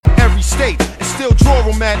every state and still draw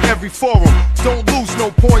them at every forum. Don't lose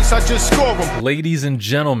no points, I just score them. Ladies and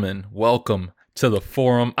gentlemen, welcome to the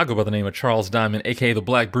forum. I go by the name of Charles Diamond, aka the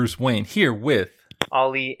Black Bruce Wayne, here with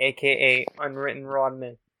Ali, aka Unwritten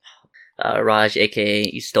Rodman. Raj, aka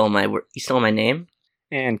you stole my name.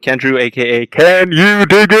 And Kendrew, aka Can You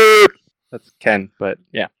Dig It? That's Ken, but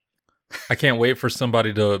yeah. I can't wait for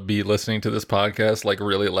somebody to be listening to this podcast like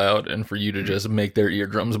really loud and for you to just make their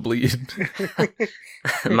eardrums bleed.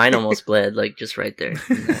 Mine almost bled, like just right there.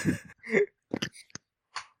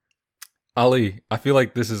 Ali, I feel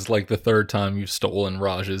like this is like the third time you've stolen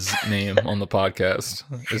Raj's name on the podcast.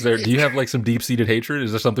 Do you have like some deep-seated hatred?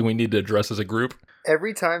 Is there something we need to address as a group?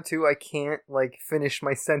 Every time too, I can't like finish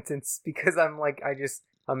my sentence because I'm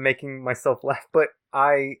making myself laugh. But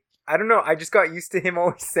I don't know. I just got used to him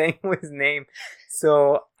always saying his name.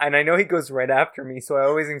 So, and I know he goes right after me. So I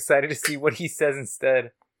always excited to see what he says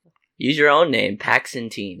instead. Use your own name, Paxton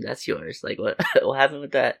Team. That's yours. Like what? What happened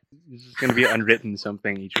with that? This is going to be unwritten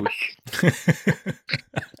something each week.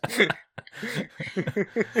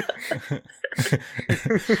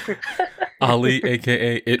 Ali,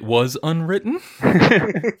 aka It Was Unwritten.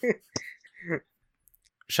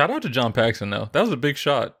 Shout out to John Paxson, though. That was a big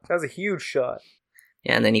shot. That was a huge shot.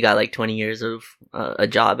 Yeah, and then you got like 20 years of a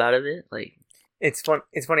job out of it. Like, it's fun.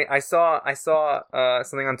 It's funny. I saw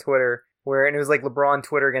something on Twitter and it was like LeBron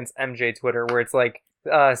Twitter against MJ Twitter, where it's like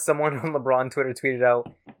someone on LeBron Twitter tweeted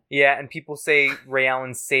out, "Yeah, and people say Ray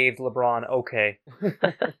Allen saved LeBron." Okay.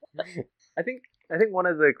 I think one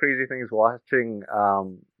of the crazy things watching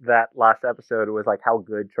that last episode was like how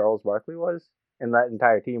good Charles Barkley was, and that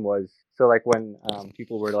entire team was. So like when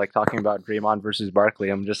people were like talking about Draymond versus Barkley,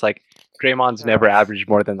 I'm just like, Draymond's never averaged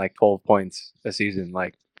more than like 12 points a season.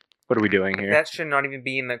 Like, what are we doing here? That should not even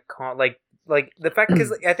be in the like the fact,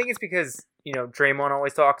 because I think it's because, you know, Draymond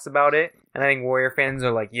always talks about it, and I think Warrior fans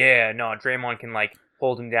are like, yeah, no, Draymond can like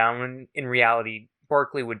hold him down, when in reality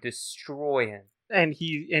Barkley would destroy him. And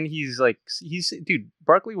he's dude,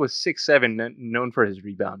 Barkley was 6'7", known for his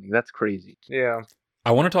rebounding. That's crazy. Yeah.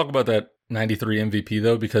 I want to talk about that 93 MVP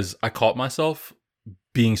though, because I caught myself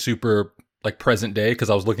being super like present day, because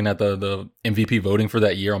I was looking at the MVP voting for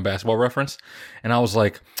that year on Basketball Reference, and I was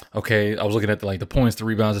like, okay, I was looking at the points, the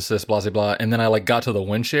rebounds, assists, blah blah blah, and then I like got to the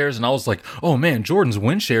win shares, and I was like, oh man, Jordan's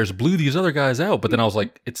win shares blew these other guys out. But then I was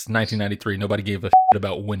like, it's 1993, nobody gave a shit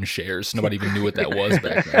about win shares, nobody even knew what that was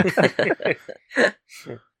back then.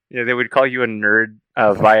 Yeah, they would call you a nerd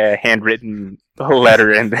via handwritten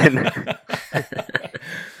letter, and then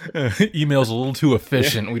email's a little too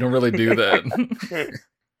efficient. Yeah. We don't really do that.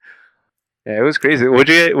 Yeah, it was crazy. What'd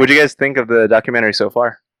you guys think of the documentary so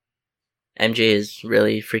far? MJ is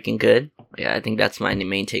really freaking good. Yeah, I think that's my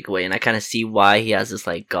main takeaway, and I kind of see why he has this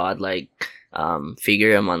like godlike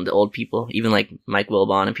figure among the old people, even like Mike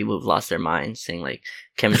Wilbon and people who've lost their minds, saying like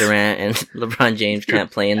Kevin Durant and LeBron James can't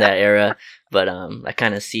play in that era. But I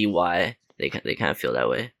kind of see why they kind of feel that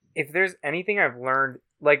way. If there's anything I've learned,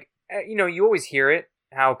 like, you know, you always hear it,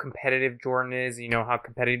 how competitive Jordan is, you know, how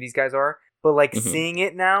competitive these guys are. But, like, seeing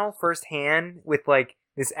it now firsthand with, like,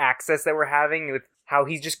 this access that we're having, with how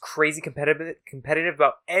he's just crazy competitive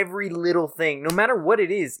about every little thing, no matter what it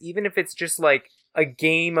is, even if it's just, like, a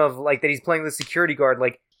game of, like, that he's playing with a security guard,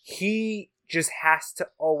 like, he just has to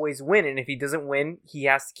always win. And if he doesn't win, he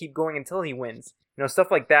has to keep going until he wins. You know, stuff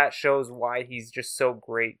like that shows why he's just so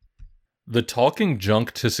great. The talking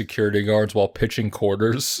junk to security guards while pitching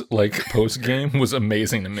quarters, like, post-game was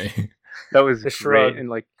amazing to me. That was the great. shrug. And,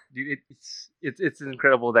 like, dude, it's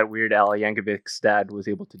incredible that Weird Al Yankovic's dad was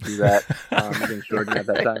able to do that against Jordan at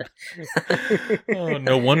that time. Oh,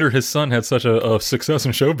 no wonder his son had such a success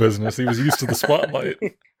in show business. He was used to the spotlight.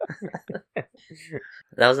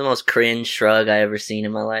 That was the most cringe shrug I ever seen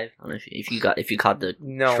in my life. I don't know if you caught the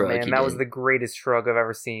no shrug. Man, that was the greatest shrug I've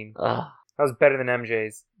ever seen. Ugh. That was better than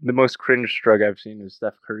MJ's. The most cringe shrug I've seen is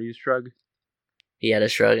Steph Curry's shrug. He had a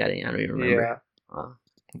shrug. I don't even remember. Yeah.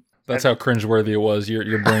 That's how cringeworthy it was.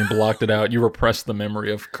 Your brain blocked it out. You repressed the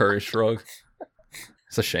memory of Curry's shrug.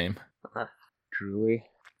 It's a shame. Truly.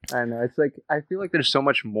 I know. It's like, I feel like there's so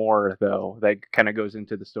much more, though, that kind of goes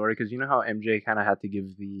into the story. Because you know how MJ kind of had to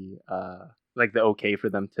give the okay for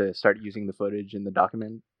them to start using the footage in the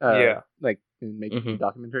document? Like, making the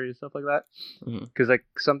documentary and stuff like that? Because, like,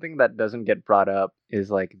 something that doesn't get brought up is,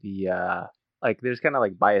 like, the... like, there's kind of,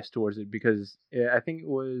 like, bias towards it, because I think it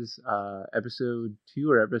was episode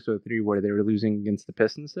 2 or episode 3 where they were losing against the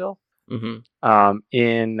Pistons still. So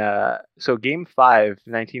Game 5,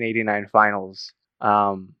 1989 Finals,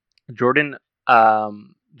 Jordan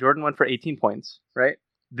went for 18 points, right?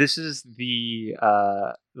 This is the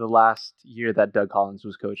last year that Doug Collins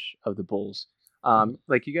was coach of the Bulls.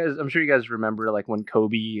 Like you guys, I'm sure you guys remember like when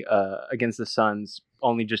Kobe against the Suns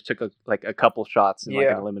only just took a couple shots in like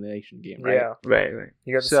an elimination game, right? Yeah, Right.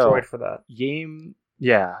 he got destroyed for that.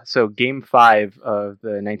 So game 5 of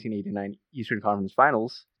the 1989 Eastern Conference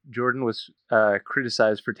Finals, Jordan was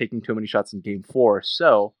criticized for taking too many shots in game 4.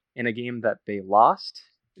 So in a game that they lost,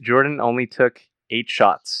 Jordan only took 8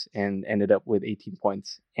 shots and ended up with 18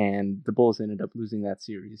 points. And the Bulls ended up losing that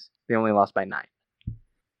series. They only lost by 9.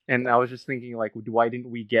 And I was just thinking, like, why didn't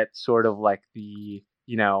we get sort of like the,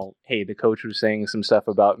 hey, the coach was saying some stuff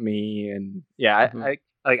about me, and yeah,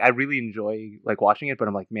 I really enjoy like watching it, but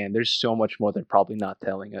I'm like, man, there's so much more they're probably not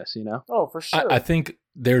telling us, Oh, for sure. I think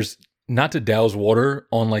there's, not to douse water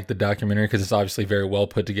on like the documentary because it's obviously very well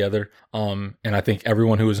put together. And I think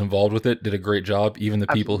everyone who was involved with it did a great job. Even the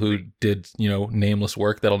people who did, nameless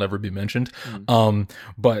work that'll never be mentioned.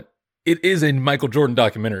 But it is a Michael Jordan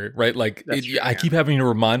documentary, right? Like I keep having to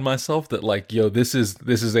remind myself that like, this is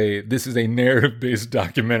a narrative based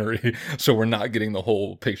documentary. So we're not getting the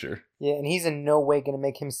whole picture. Yeah. And he's in no way going to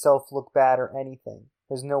make himself look bad or anything.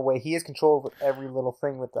 There's no way. He has control over every little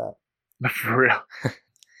thing with that. For real.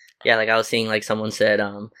 Yeah, like I was seeing, like someone said,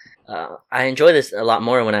 I enjoy this a lot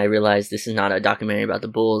more when I realized this is not a documentary about the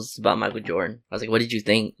Bulls, it's about Michael Jordan. I was like, what did you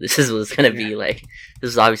think? This was going to be like,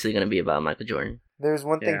 this is obviously going to be about Michael Jordan. There's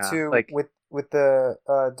one thing too, like with the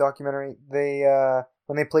documentary, they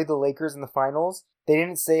when they played the Lakers in the finals, they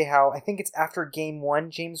didn't say how, I think it's after game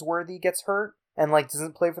 1, James Worthy gets hurt and like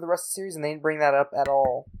doesn't play for the rest of the series, and they didn't bring that up at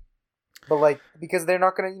all. But like, because they're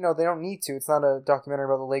not gonna, they don't need to. It's not a documentary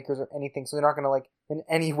about the Lakers or anything, so they're not gonna like in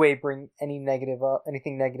any way bring anything negative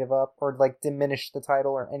up, or like diminish the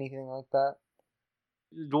title or anything like that.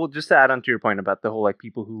 Well, just to add on to your point about the whole like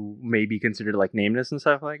people who may be considered like nameless and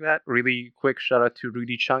stuff like that, really quick shout out to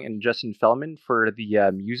Rudy Chung and Justin Fellman for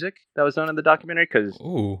the music that was done in the documentary, because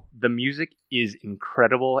the music is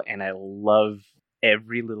incredible and I love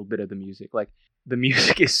every little bit of the music. Like, the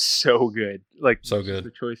music is so good. Like, so good.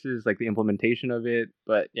 The choices, like the implementation of it.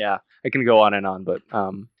 But yeah, I can go on and on, but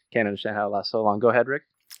can't understand how it lasts so long. Go ahead, Rick.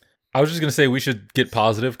 I was just going to say we should get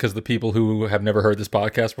positive because the people who have never heard this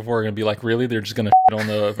podcast before are going to be like, really? They're just going to on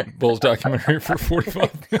the Bulls documentary for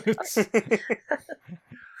 45 minutes?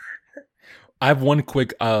 I have one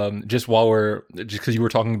quick, just because you were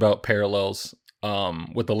talking about parallels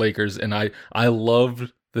with the Lakers, and I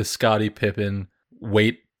loved the Scottie Pippen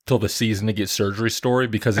wait till the season to get surgery story,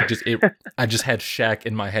 because I just had Shaq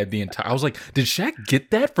in my head the entire. I was like, did Shaq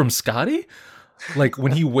get that from Scottie? Like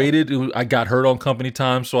when he waited, I got hurt on company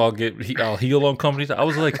time, so I'll heal on company time. I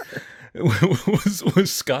was like,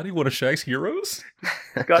 was Scottie one of Shaq's heroes?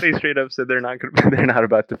 Scottie straight up said they're not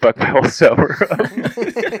about to fuck my whole summer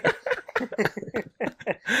up.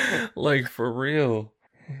 Like, for real.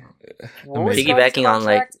 Piggybacking on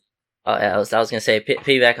like, I was gonna say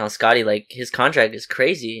piggyback on Scottie. Like, his contract is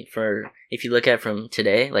crazy for, if you look at it from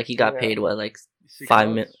today. Like, he got paid what, like $5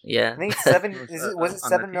 million? Yeah, I think was it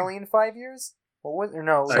 $7 million 5 years? What was, or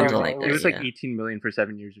no? Something like that. It was like $18 million for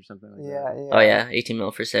 7 years or something like that. Yeah. Oh yeah, $18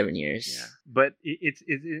 million for 7 years. Yeah, but it's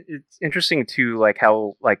interesting too, like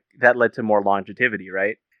how like that led to more longevity,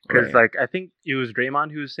 right? Because like I think it was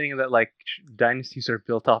Draymond who was saying that like dynasties are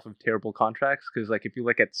built off of terrible contracts. Because like if you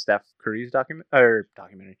look at Steph Curry's documentary,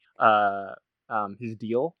 his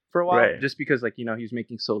deal for a while, just because like he was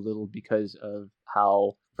making so little because of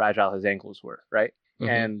how fragile his ankles were, right? Mm-hmm.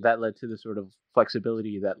 And that led to the sort of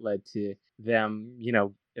flexibility that led to them,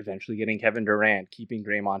 eventually getting Kevin Durant, keeping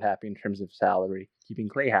Draymond happy in terms of salary, keeping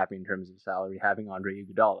Clay happy in terms of salary, having Andre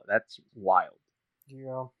Iguodala. That's wild.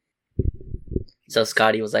 Yeah. So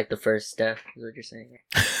Scottie was like the first Steph, is what you're saying?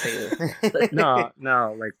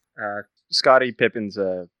 No, like Scottie Pippen's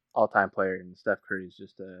a all-time player, and Steph Curry's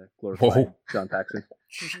just a glorified John Paxson.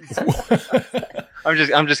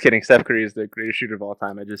 I'm just kidding. Steph Curry is the greatest shooter of all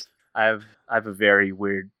time. I have a very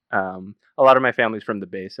weird. A lot of my family's from the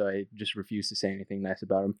Bay, so I just refuse to say anything nice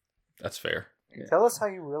about him. That's fair. Yeah. Tell us how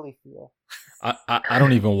you really feel. I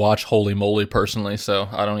don't even watch Holy Moly personally, so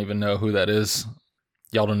I don't even know who that is.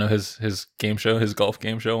 Y'all don't know his game show, his golf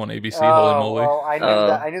game show on ABC, Holy Moly? Well, I knew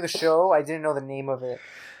that. I knew the show. I didn't know the name of it.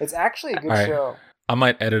 It's actually a good show. I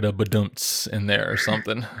might edit a badumts in there or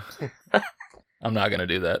something. I'm not going to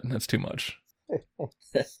do that. That's too much.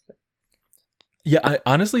 Yeah,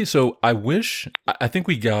 I think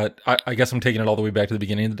we got, I guess I'm taking it all the way back to the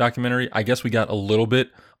beginning of the documentary. I guess we got a little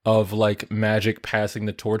bit of like Magic passing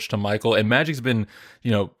the torch to Michael. And Magic's been,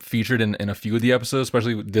 featured in a few of the episodes,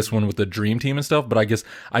 especially this one with the Dream Team and stuff. But I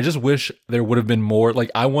just wish there would have been more. Like,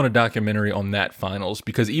 I want a documentary on that finals,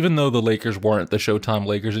 because even though the Lakers weren't the Showtime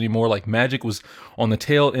Lakers anymore, like Magic was on the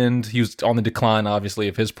tail end. He was on the decline, obviously,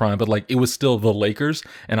 of his prime, but like it was still the Lakers.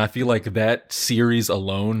 And I feel like that series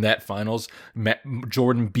alone, that finals,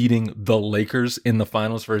 Jordan beating the Lakers in the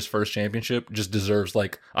finals for his first championship, just deserves,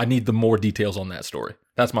 like, I need the more details on that story.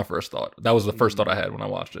 That's my first thought. That was the first thought I had when I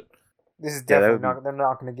watched it. This is definitely not. They're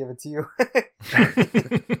not going to give it to you.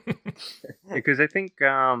 Because I think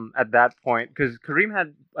at that point, because Kareem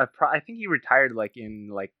had, I think he retired like in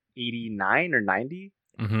like 89 or 90.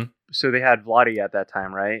 Mm-hmm. So they had Vladi at that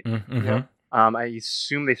time, right? Mm-hmm. Yep. I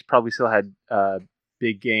assume they probably still had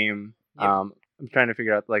Big Game. Yep. I'm trying to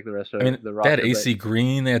figure out like the rest of the roster. They had AC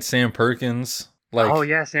Green. They had Sam Perkins. Like, oh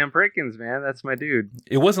yeah, Sam Perkins, man, that's my dude.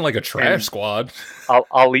 It wasn't like a trash squad.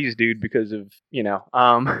 Ali's dude because of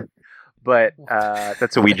but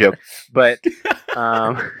that's a wee joke. But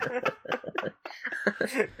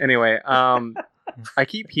anyway, I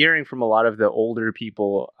keep hearing from a lot of the older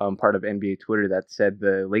people, part of NBA Twitter, that said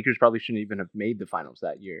the Lakers probably shouldn't even have made the finals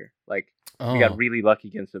that year. Like, we got really lucky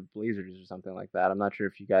against the Blazers or something like that. I'm not sure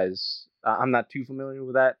if you guys. I'm not too familiar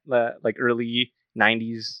with that, like early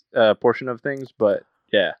 '90s portion of things, but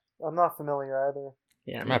yeah, I'm not familiar either.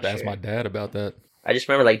 Yeah, I'm gonna have to ask my dad about that. I just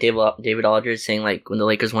remember like David Aldridge saying like when the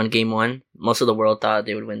Lakers won Game 1, most of the world thought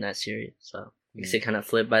they would win that series. So I guess it kind of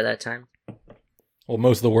flipped by that time. Well,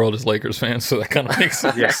 most of the world is Lakers fans, so that kind of makes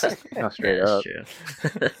sense. Yeah, no, straight up. True.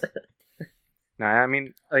 No, I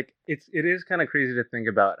mean, like it is kind of crazy to think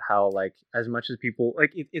about how, like, as much as people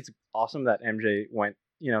like it's awesome that MJ went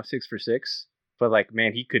 6 for 6, but like,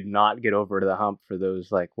 man, he could not get over the hump for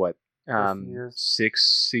those like what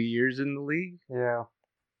 6 years in the league. Yeah.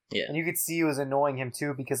 Yeah. And you could see it was annoying him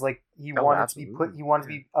too, because like he Oh, wanted absolutely. to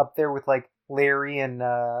be up there with like Larry and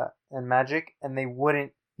Magic, and they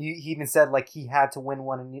wouldn't. He even said like he had to win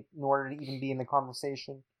one in order to even be in the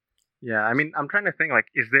conversation. Yeah, I mean, I'm trying to think, like,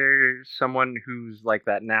 is there someone who's like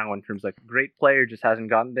that now in terms of, like, great player, just hasn't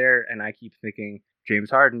gotten there? And I keep thinking James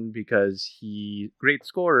Harden, because he, great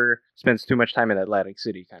scorer, spends too much time in Atlantic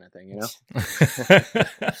City kind of thing,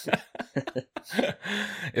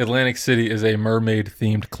 Atlantic City is a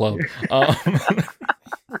mermaid-themed club.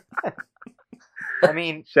 I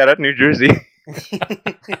mean, Shout out New Jersey.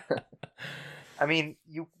 I mean,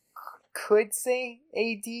 you could say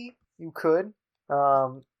AD. You could.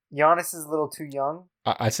 Giannis is a little too young.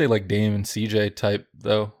 I'd say like Dame and CJ type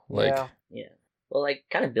though. Like, Yeah. Well, like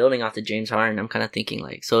kind of building off the James Harden, I'm kind of thinking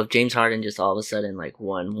like, so if James Harden just all of a sudden like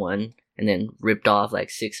won one and then ripped off like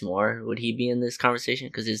 6 more, would he be in this conversation?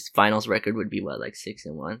 Because his finals record would be what, like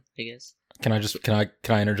 6-1, I guess. Can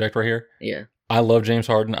I interject right here? Yeah. I love James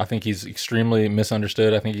Harden. I think he's extremely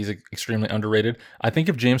misunderstood. I think he's extremely underrated. I think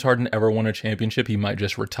if James Harden ever won a championship, he might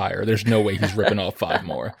just retire. There's no way he's ripping off 5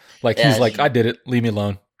 more. Like, he's like, I did it. Leave me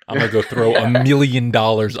alone. I'm going to go throw $1 million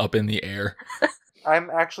up in the air. I'm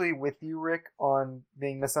actually with you, Rick, on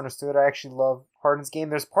being misunderstood. I actually love Harden's game.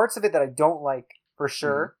 There's parts of it that I don't like, for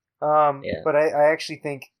sure. But I actually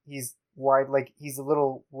think he's wide. Like, he's a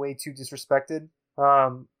little way too disrespected.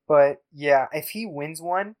 But yeah, if he wins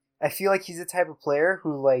one, I feel like he's the type of player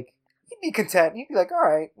who, like, he'd be content. He'd be like, all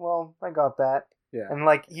right, well, I got that. Yeah. And,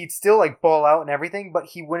 like, he'd still, like, ball out and everything, but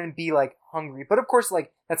he wouldn't be, like, hungry. But, of course,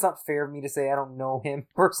 like, that's not fair of me to say. I don't know him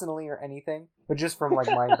personally or anything. But just from, like,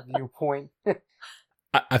 my viewpoint.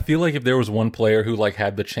 I feel like if there was one player who, like,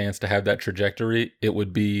 had the chance to have that trajectory, it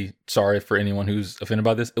would be, sorry for anyone who's offended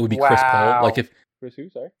by this, it would be Chris Paul. Like, if Chris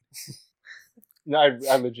who, sorry? No,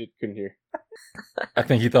 I legit couldn't hear. I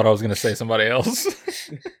think he thought I was going to say somebody else.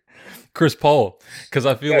 Chris Paul. Because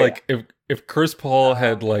I feel like if Chris Paul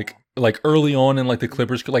had, like early on in, like, the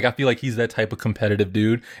Clippers, like, I feel like he's that type of competitive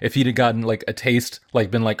dude. If he'd have gotten, like, a taste,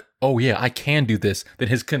 like, been like, oh yeah, I can do this, then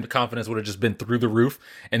his confidence would have just been through the roof,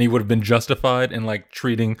 and he would have been justified in, like,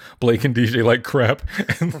 treating Blake and DJ like crap,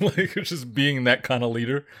 and, like, just being that kind of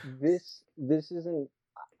leader. This isn't.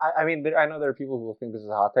 I mean, I know there are people who will think this is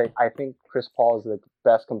a hot take. I think Chris Paul is the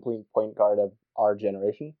best complete point guard of our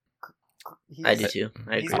generation. I do too.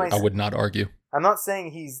 I agree. I would not argue. I'm not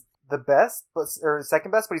saying he's the best, or second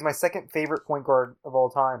best, but he's my second favorite point guard of all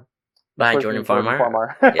time. Behind Jordan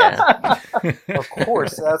Farmar? Yeah. Of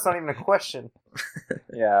course. That's not even a question.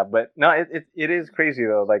 Yeah, but no, it is crazy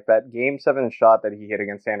though. Like that Game 7 shot that he hit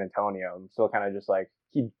against San Antonio, I'm still kind of just like,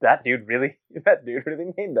 that dude really made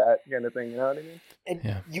that kind of thing. You know what I mean?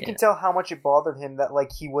 And you can tell how much it bothered him that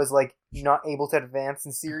like he was like not able to advance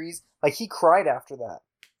in series. Like he cried after that,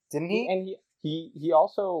 didn't he? And he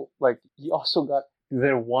also got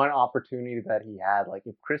the one opportunity that he had, like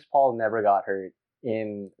if Chris Paul never got hurt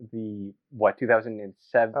in the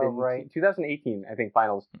 2007, Oh, right. 2018, I think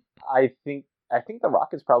finals, I think the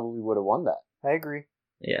Rockets probably would have won that. I agree.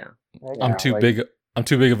 Yeah. I agree. I'm Yeah, too like- big. I'm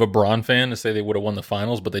too big of a Braun fan to say they would have won the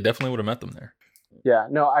finals, but they definitely would have met them there. Yeah,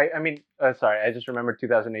 no, I mean, sorry, I just remembered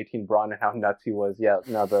 2018 Braun and how nuts he was. Yeah,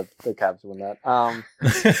 no, the Cavs won that.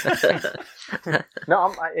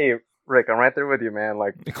 No, hey, Rick, I'm right there with you, man.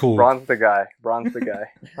 Like, Cool. Braun's the guy. Braun's the guy.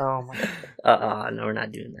 Oh my god. No, we're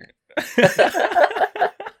not doing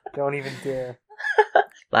that. Don't even dare.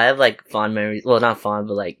 But I have like fond memories. Well, not fond,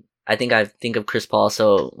 but like I think of Chris Paul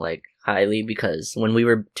so like highly because when we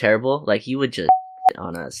were terrible, like he would just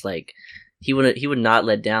on us. Like he would not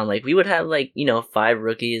let down. Like we would have like 5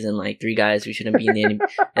 rookies and like 3 guys who shouldn't be in the NBA,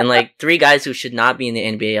 and like 3 guys who should not be in the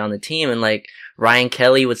NBA on the team, and like Ryan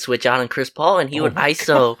Kelly would switch out on Chris Paul and he would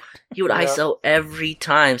ISO. He would Yeah. ISO every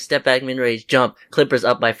time. Step back, mid range, jump. Clippers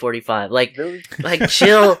up by 45. Like Those,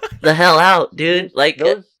 chill the hell out, dude. Like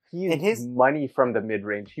those he's And his- money from the mid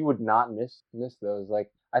range. He would not miss those. Like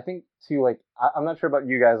I think too. Like I'm not sure about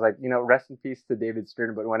you guys. Like rest in peace to David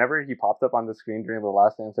Stern. But whenever he popped up on the screen during the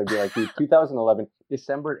Last Dance, I'd be like, dude, 2011,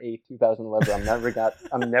 December 8th, 2011.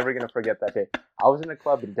 I'm never gonna forget that day. I was in a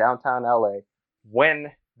club in downtown LA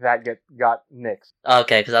when that got nixed.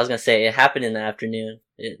 okay, because I was gonna say it happened in the afternoon,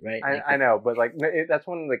 right? I know, but like that's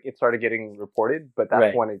when like it started getting reported. But that's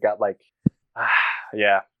Right. when it got like,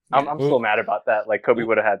 yeah. I'm still mad about that. Like Kobe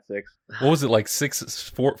would have had 6. What was it like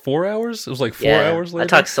 4 hours? It was like 4 hours later. I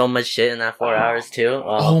talked so much shit in that 4 hours too.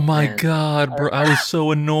 Oh my man. god, bro! I was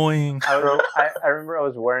so annoying. I remember I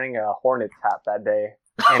was wearing a Hornets hat that day.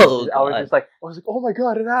 And Oh, I was God. just like, oh my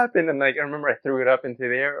god, it happened. And like, I remember I threw it up into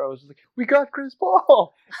the air. I was just like, we got Chris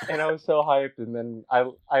Paul. And I was so hyped. And then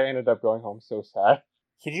I ended up going home so sad.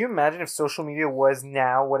 Can you imagine if social media was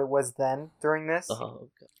now what it was then during this? Oh,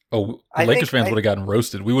 God. Oh, I Lakers think fans would have gotten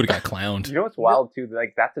roasted. We would have got clowned. You know what's wild too?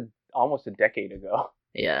 Like that's almost a decade ago.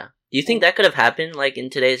 Yeah. Do you think that could have happened like in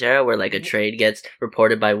today's era where like a trade gets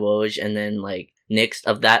reported by Woj and then like Knicks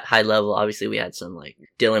of that high level? Obviously we had some like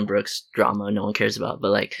Dylan Brooks drama no one cares about,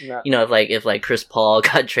 but like No. if Chris Paul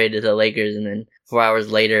got traded to the Lakers and then 4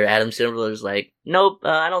 hours later Adam Silver's like, nope,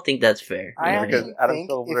 I don't think that's fair. I You know what Because actually Adam think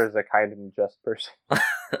Silver is a kind and just person.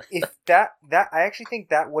 if that I actually think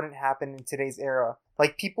that wouldn't happen in today's era.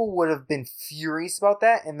 Like people would have been furious about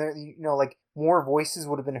that, and there, like more voices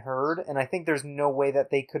would have been heard. And I think there's no way that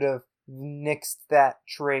they could have nixed that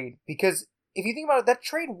trade because if you think about it, that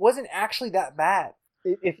trade wasn't actually that bad.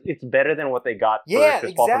 It's better than what they got for Yeah,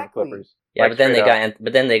 Chris Paul from the exactly. Clippers. Yeah, Like, but then straight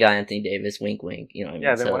they got Anthony Davis, wink wink, you know what I mean?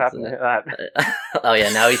 Yeah, then So what it's, happened to that? oh yeah,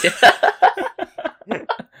 now he's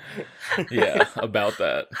Yeah, about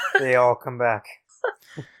that. They all come back.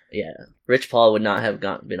 Yeah, Rich Paul would not have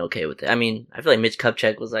been okay with it. I mean, I feel like Mitch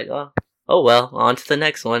Kupchak was like, oh well, on to the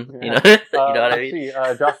next one. You know, Yeah. you know what I Let's mean? see,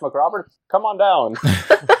 Josh McRoberts, come on down.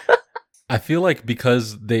 I feel like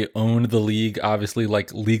because they owned the league, obviously,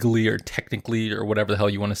 like legally or technically or whatever the hell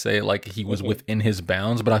you want to say, like he was within his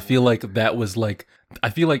bounds. But I feel like that was like,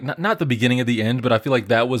 not the beginning of the end, but I feel like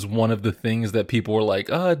that was one of the things that people were like,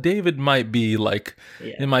 David might be like,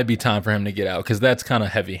 Yeah. it might be time for him to get out because that's kind of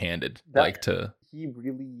heavy handed. That-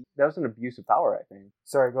 That was an abuse of power, I think.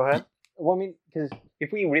 Sorry, go ahead. Well, I mean, because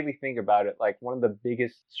if we really think about it, like one of the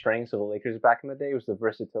biggest strengths of the Lakers back in the day was the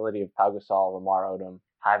versatility of Pau Gasol, Lamar Odom,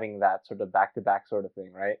 having that sort of back-to-back sort of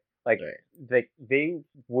thing, right? Like they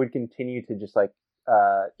would continue to just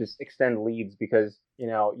extend leads because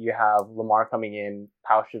you have Lamar coming in,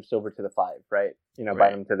 Pau shifts over to the 5, right?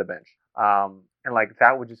 By him to the bench. And like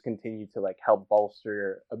that would just continue to like help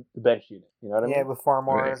bolster the bench unit. You know what I mean? Yeah, with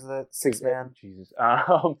Farmar Right. as the 6 man. Jesus.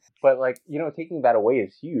 But like, taking that away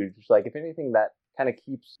is huge. Like, if anything, that kind of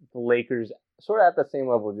keeps the Lakers sort of at the same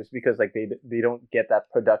level, just because like they don't get that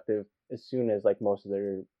productive as soon as like most of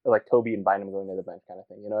their like Toby and Bynum going to the bench kind of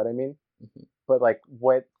thing. You know what I mean? Mhm. But like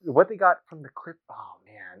what they got from the clip. Oh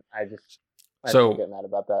man, I So- still get mad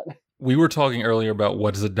about that. We were talking earlier about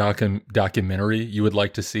what is a documentary you would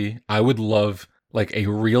like to see. I would love like a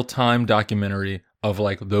real-time documentary of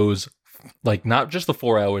like those, like not just the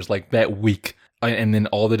 4 hours, like that week, and then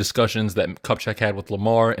all the discussions that Kupchak had with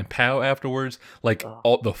Lamar and Pau afterwards, like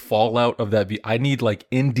all the fallout of that. I need like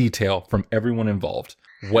in detail from everyone involved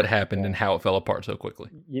what happened and how it fell apart so quickly.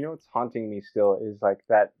 You know what's haunting me still is like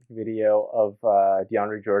that video of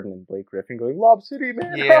DeAndre Jordan and Blake Griffin going Lob City,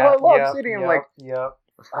 man, Lob City. I'm like, yep.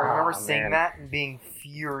 I remember "Oh, seeing man." that and being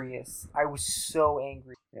furious. I was so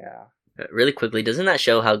angry. Yeah. Really quickly, doesn't that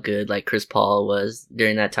show how good like Chris Paul was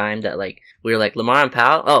during that time? That like we were like Lamar and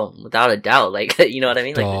Powell, oh, without a doubt, like you know what I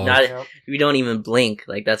mean? Like Dog. not Yep. we don't even blink.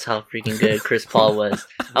 Like that's how freaking good Chris Paul was.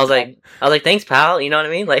 I was like, thanks, Powell. You know what I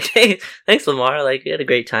mean? Like, hey, thanks, Lamar. Like we had a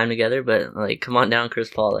great time together, but like, come on down,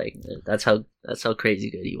 Chris Paul. Like that's how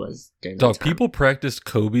crazy good he was during that Dog, time. people practiced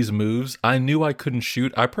Kobe's moves. I knew I couldn't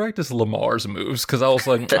shoot. I practiced Lamar's moves because I was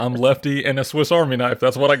like, I'm lefty and a Swiss Army knife.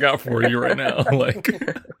 That's what I got for you right now. Like,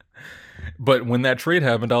 but when that trade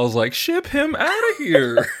happened, I was like, ship him out of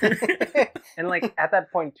here. And like at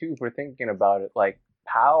that point too, if we're thinking about it, like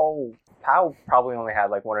Powell probably only had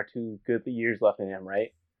like 1 or 2 good years left in him,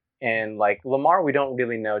 right? And like Lamar, we don't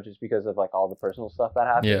really know just because of like all the personal stuff that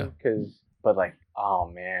happened. Yeah. But like, oh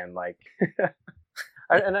man, like,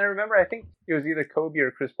 and I remember I think it was either Kobe or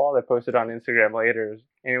Chris Paul that posted on Instagram later,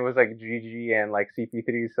 and it was like Gigi and like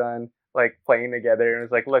CP3's son like playing together, and it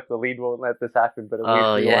was like, look, the lead won't let this happen, but at least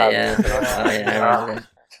we will have yeah. this. Oh yeah, I remember.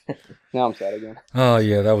 Now I'm sad again. Oh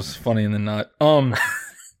yeah, that was funny and then not.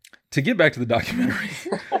 To get back to the documentary,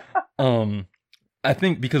 I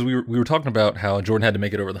think because we were talking about how Jordan had to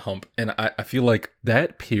make it over the hump, and I feel like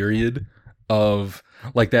that period of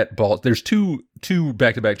like that ball. There's two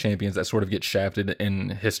back-to-back champions that sort of get shafted in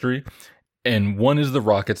history, and one is the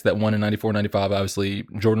Rockets that won in 94, 95. Obviously,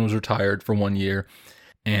 Jordan was retired for 1 year,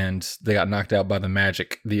 and they got knocked out by the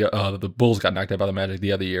Magic. The Bulls got knocked out by the Magic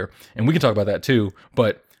the other year, and we can talk about that too.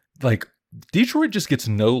 But like, Detroit just gets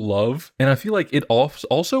no love, and I feel like it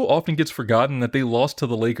also often gets forgotten that they lost to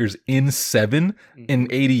the Lakers in 7 in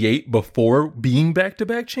 88 before being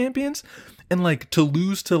back-to-back champions. And like to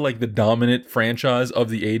lose to like the dominant franchise of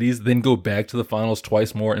the 80s, then go back to the finals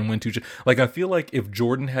twice more and win 2. Like I feel like if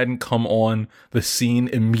Jordan hadn't come on the scene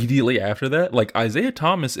immediately after that, like Isaiah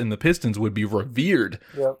Thomas and the Pistons would be revered.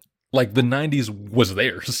 Yep. Like the 90s was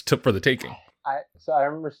theirs for the taking. So I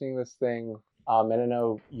remember seeing this thing, and I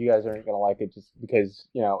know you guys aren't gonna like it just because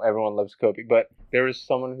you know everyone loves Kobe, but there was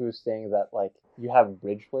someone who was saying that like you have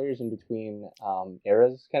bridge players in between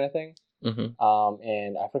eras, kind of thing. Mm-hmm.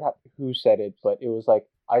 And I forgot who said it, but it was like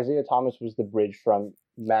Isaiah Thomas was the bridge from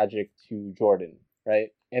Magic to Jordan, right?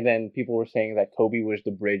 And then people were saying that Kobe was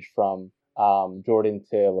the bridge from Jordan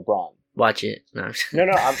to LeBron. Watch it. No, No,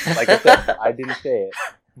 like I said, I didn't say it,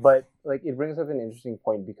 but like it brings up an interesting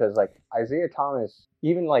point because like Isaiah Thomas,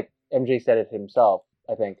 even like MJ said it himself,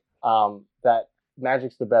 I think, that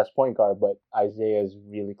Magic's the best point guard, but Isaiah is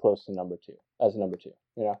really close to number 2,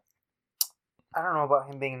 you know? I don't know about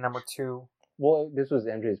him being number 2. Well, this was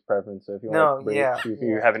MJ's preference, so if you if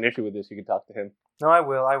you have an issue with this, you can talk to him. No, I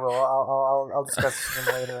will. I'll discuss this with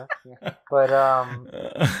him later. But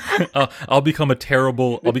I'll become a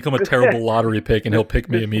terrible lottery pick, and he'll pick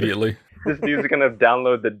me immediately. This dude's gonna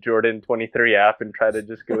download the Jordan 23 app and try to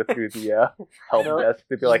just go through the help desk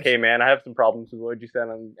to be like, "Hey, man, I have some problems with what you said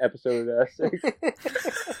on episode 6."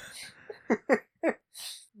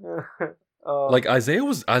 Like Isaiah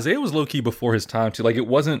was low key before his time too. Like it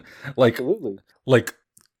wasn't like Absolutely. Like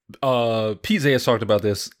Pete Zayas talked about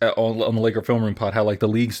this on the Laker Film Room pod, how like the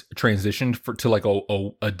league's transitioned to like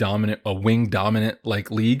a wing dominant like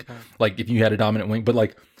league. Like if you had a dominant wing, but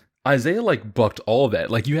like Isaiah like bucked all of that.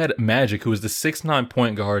 Like you had Magic, who was the 6'9"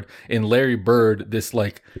 point guard, and Larry Bird, this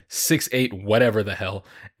like 6'8" whatever the hell,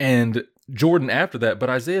 and Jordan after that.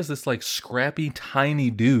 But Isaiah's this like scrappy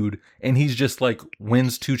tiny dude, and he's just like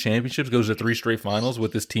wins 2 championships, goes to 3 straight finals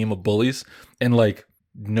with this team of bullies, and like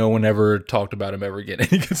no one ever talked about him ever again, and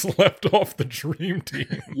he gets left off the dream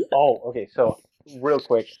team. Oh, okay. So real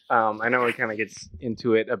quick, I know it kind of gets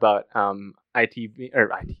into it about Isaiah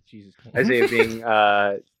being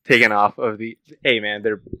taken off of the. Hey man,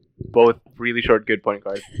 they're both really short, good point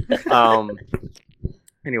guards.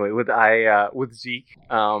 Anyway, with Zeke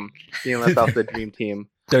being left off the dream team.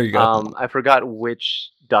 There you go. I forgot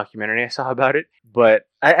which documentary I saw about it, but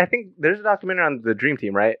I think there's a documentary on the dream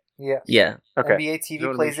team, right? yeah. Yeah. Okay. NBA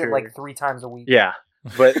TV plays it like 3 times a week. Yeah,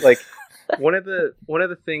 but like one of the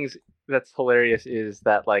things that's hilarious is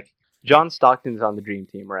that like John Stockton's on the dream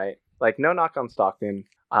team, right? Like no knock on Stockton,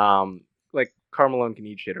 like Carmelo can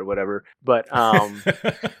eat shit or whatever, but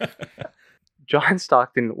John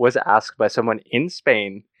Stockton was asked by someone in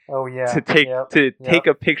Spain Oh yeah. to take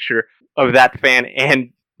a picture of that fan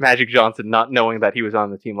and Magic Johnson, not knowing that he was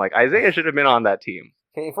on the team. Like Isaiah should have been on that team.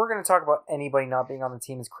 Okay, if we're gonna talk about anybody not being on the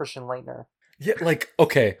team, is Christian Laettner. Yeah, like,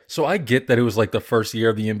 okay, so I get that it was, like, the first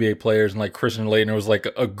year of the NBA players, and, like, Christian Laettner was, like,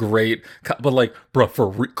 a great... But, like, bro, for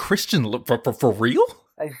real?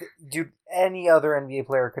 Dude, any other NBA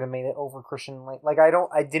player could have made it over Christian Laettner. Like,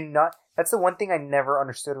 I did not... That's the one thing I never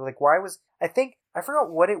understood. Like, why was... I think I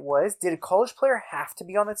forgot what it was. Did a college player have to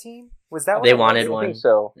be on the team? Was that what They it was? wanted I one. think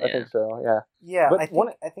so. I Yeah. think so. Yeah. Yeah, But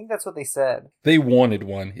I think that's what they said. They wanted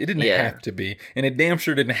one. It didn't Yeah. have to be. And it damn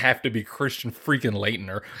sure didn't have to be Christian freaking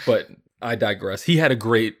Leitner. But I digress. He had a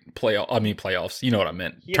great playoffs. You know what I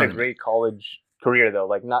meant. He had a great college career though.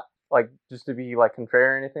 Like not like just to be like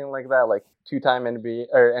contrary or anything like that. Like 2-time NBA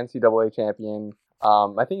or NCAA champion.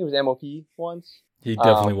 I think he was MOP once. He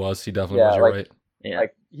definitely was. He definitely was. You're like, right. Yeah.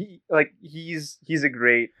 He's a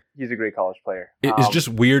great college player. It's just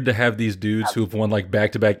weird to have these dudes who have won like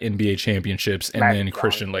back-to-back NBA championships and Magic then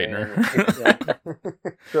Christian Johnson. Leitner. Yeah.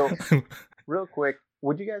 So, real quick,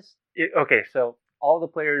 would you guys? Okay, so all the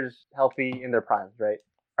players healthy in their primes, right?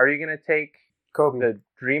 Are you gonna take Kobe. the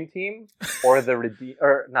Dream Team or the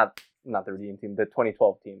not the Redeem Team, the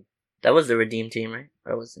 2012 team? That was the Redeem Team, right?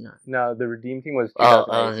 Or was it not? No, the Redeem Team was. Oh,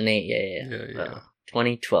 2008. it was an 8. Yeah. Yeah.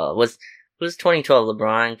 2012 was 2012.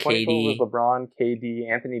 LeBron, 2012 KD. was LeBron, KD,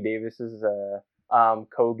 Anthony Davis is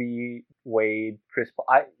Kobe, Wade, Chris Paul.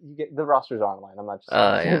 You get the rosters are online. I'm not just.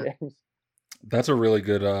 Yeah. names. That's a really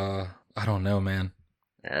good, I don't know, man.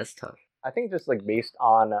 Yeah, that's tough. I think just like based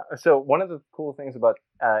on so one of the cool things about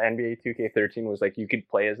NBA 2K13 was like you could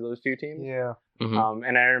play as those two teams. Yeah. Mhm.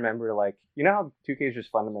 And I remember like you know how 2K is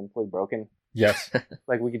just fundamentally broken. Yes.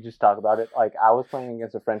 Like we could just talk about it. Like I was playing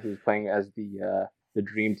against a friend who was playing as the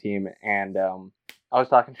Dream Team, and I was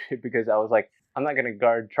talking to him because I was like, I'm not gonna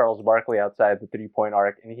guard Charles Barkley outside the 3-point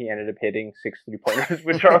arc, and he ended up hitting 6 3-pointers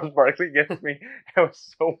with Charles Barkley against me. I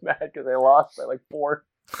was so mad because I lost by like 4.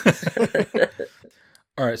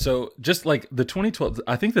 All right, so just like the 2012,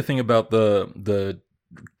 I think the thing about the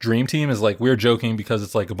Dream Team is like we're joking because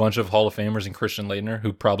it's like a bunch of Hall of Famers and Christian Leitner,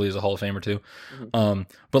 who probably is a Hall of Famer too. Mhm.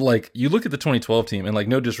 But like you look at the 2012 team, and like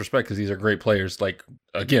no disrespect because these are great players. Like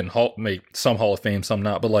again, some Hall of Fame, some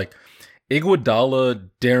not. But like Iguodala,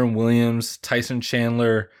 Darren Williams, Tyson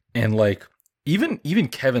Chandler, and like even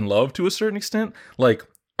Kevin Love to a certain extent. Like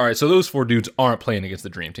all right, so those 4 dudes aren't playing against the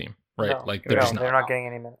Dream Team, right? No, Like they're just they're not. not getting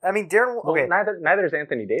any minutes. I mean, Darren. Well, Okay, neither is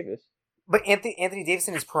Anthony Davis. but Anthony Davis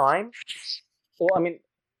in his prime. Well, I mean,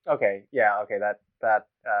 okay, yeah, okay, that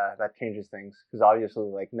changes things because obviously,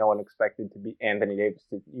 like, no one expected to be Anthony Davis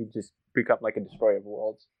to you just become like a destroyer of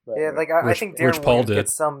worlds. But Yeah, like I Rich- think Rich Darren Paul Williams did.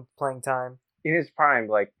 gets some playing time. in his prime,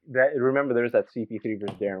 like that. Remember, there's that CP3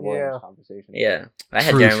 versus Darren Williams Yeah. conversation. Yeah, I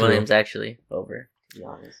had True, Darren true. Williams actually over. To be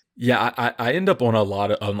honest. Yeah, I end up on a lot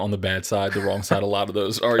of on the bad side, the wrong side. A lot of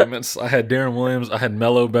those arguments. I had Darren Williams. I had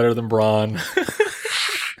Melo better than Bron.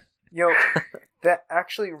 Yo, that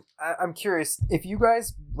actually, I'm curious if you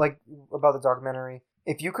guys like about the documentary.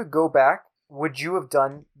 If you could go back, would you have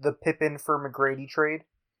done the Pippen for McGrady trade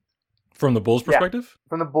From the Bulls' Yeah. perspective,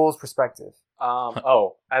 from the Bulls' perspective?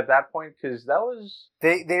 At that point, because that was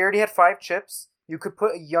They already had 5 chips. You could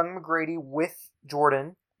put a young McGrady with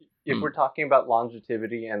Jordan. if Hmm. we're talking about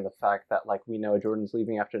longevity and the fact that like we know Jordan's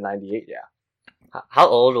leaving after 98. Yeah, How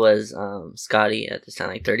old was Scotty at this time?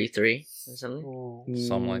 Like 33 or something? Ooh.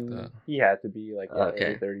 Something like that. He had to be like Okay.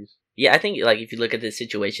 early 30s. Yeah, I think like if you look at the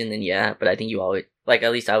situation, then yeah. But I think you always like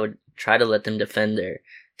at least I would try to let them defend their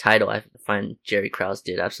title. I find Jerry Krause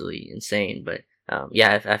did absolutely insane, but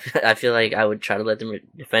yeah, I feel like I would try to let them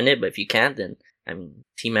defend it. But if you can't, then I mean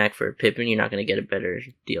T-Mac for Pippen, you're not gonna get a better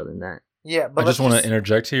deal than that. Yeah, but I just want to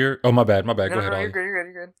interject here. Oh, my bad. No, Go no, ahead, no, Ollie. you're good.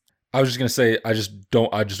 You're good. I was just gonna say I just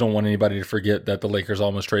don't want anybody to forget that the Lakers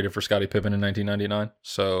almost traded for Scottie Pippen in 1999.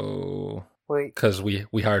 So Wait, because we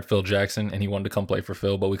hired Phil Jackson and he wanted to come play for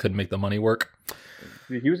Phil, but we couldn't make the money work.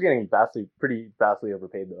 He was getting pretty vastly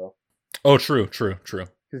overpaid though. Oh, true.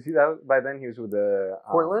 Because by then he was with the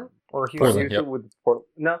Portland or Houston? Portland, He was yep. with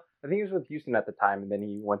No, I think he was with Houston at the time, and then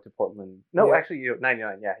he went to Portland. No, Yeah. actually,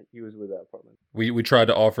 99. Yeah, he was with Portland. We tried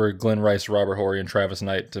to offer Glenn Rice, Robert Horry, and Travis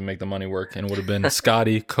Knight to make the money work, and it would have been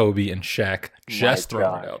Scotty, Kobe, and Shaq. Just My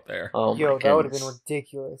throwing it God. out there. Oh Yo, my that would have goodness. been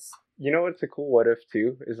ridiculous. You know what's a cool what if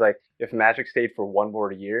too is like if Magic stayed for one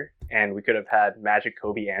more year, and we could have had Magic,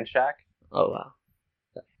 Kobe, and Shaq. Oh wow.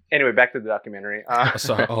 Anyway, back to the documentary.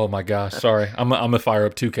 Sorry. Oh my gosh. Sorry. I'm gonna fire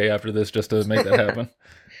up 2K after this just to make that happen.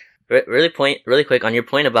 Really quick on your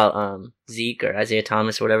point about Zeke or Isaiah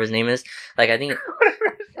Thomas or whatever his name is. Like I think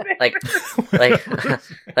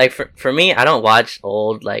like for me, I don't watch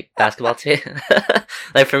old like basketball tape.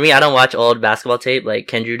 Like for me, I don't watch old basketball tape like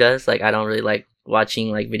Kendrew does. Like I don't really like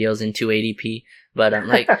watching like videos in 280p. But I'm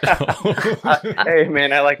like, hey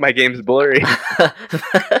man, I like my games blurry.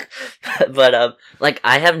 but like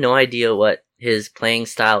I have no idea what his playing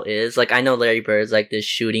style is. Like I know Larry Bird's like this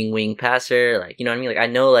shooting wing passer. Like you know what I mean. Like I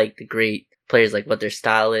know like the great players like what their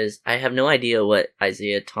style is. I have no idea what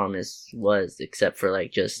Isaiah Thomas was except for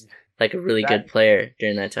like just like a really That- good player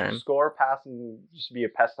during that time. Score, pass, and just be a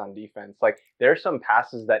pest on defense. Like there's some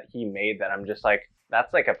passes that he made that I'm just like,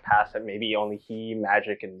 that's like a pass that maybe only he,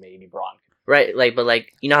 Magic, and maybe Braun. Right, like, but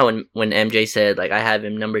like, you know how when MJ said like I have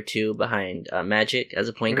him number 2 behind Magic as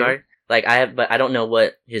a point Mhm. guard. Like but I don't know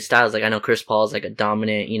what his style is. Like I know Chris Paul is like a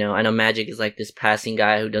dominant. You know, I know Magic is like this passing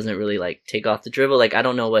guy who doesn't really like take off the dribble. Like I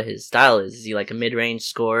don't know what his style is. Is he like a mid range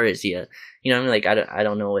scorer? Is he a you know what I mean? Like I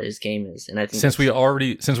don't know what his game is. And I think Since we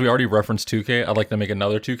already referenced 2K, I'd like to make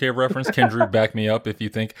another 2K reference. Kendrew, back me up if you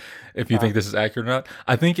think this is accurate or not.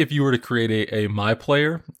 I think if you were to create a my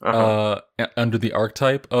player under the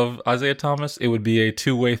archetype of Isaiah Thomas, it would be a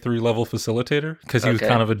 2-way 3-level facilitator because he was Okay.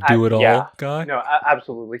 kind of a do-it-all Yeah. guy. No,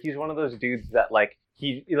 absolutely. He's one of those dudes that like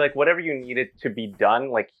he like whatever you needed to be done,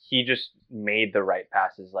 like he just made the right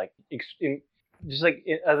passes. Like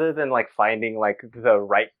other than like finding like the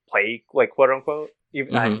right play, like quote unquote.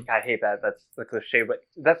 Even I hate that. That's the cliche, but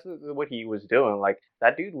that's what he was doing. Like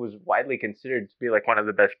that dude was widely considered to be like one of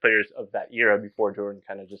the best players of that era before Jordan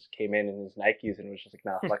kind of just came in his Nikes and was just like,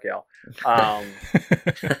 nah, fuck y'all.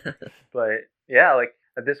 But yeah, like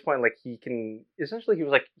at this point, like he can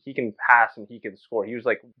pass and he can score. He was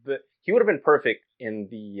like he would have been perfect in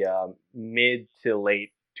the mid to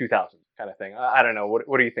late 2000s kind of thing. I don't know.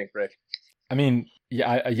 What do you think, Rick? I mean,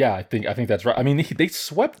 I think that's right. I mean, they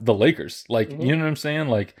swept the Lakers. Like, you know what I'm saying?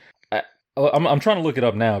 Like, I'm trying to look it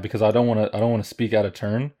up now because I don't want to speak out of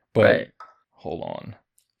turn. But Right. Hold on.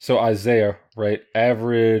 So Isaiah, right,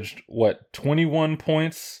 averaged 21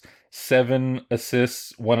 points, 7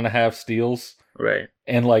 assists, 1.5 steals, Right.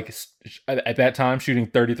 and like at that time shooting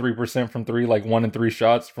 33% from 3, like 1 in 3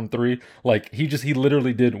 shots from 3. Like he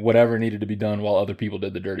literally did whatever needed to be done while other people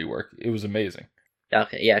did the dirty work. It was amazing.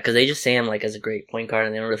 Okay, yeah, because they just say him like as a great point guard,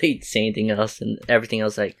 and they don't really say anything else, and everything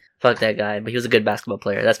else like fuck that guy. But he was a good basketball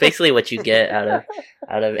player. That's basically what you get out of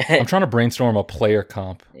I'm trying to brainstorm a player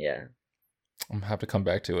comp. Yeah. I'm gonna have to come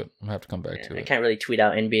back to it. I can't really tweet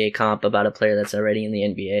out NBA comp about a player that's already in the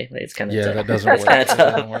NBA. Like it's kind of tough. That doesn't work. That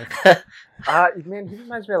doesn't work. Man, he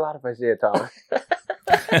reminds me a lot of Isaiah Thomas.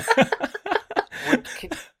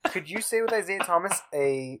 Could you say with Isaiah Thomas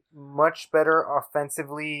a much better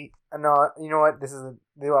offensively? No, you know what? That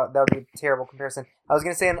would be a terrible comparison. I was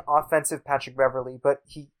gonna say an offensive Patrick Beverly, but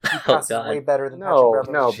he passes God. way better than Patrick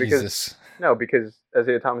Beverly. No, Jesus. because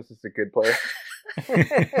Isaiah Thomas is a good player.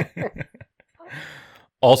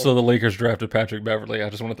 Also, the Lakers drafted Patrick Beverly. I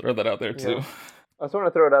just want to throw that out there too. Yeah. I just want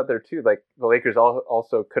to throw it out there too. Like the Lakers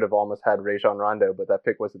also could have almost had Rajon Rondo, but that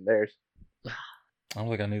pick wasn't theirs. I don't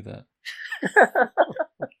think I knew that.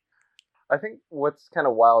 I think what's kind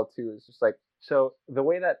of wild too is just like, so the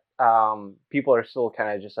way that people are still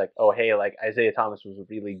kind of just like, oh hey, like Isaiah Thomas was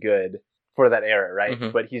really good for that era, right?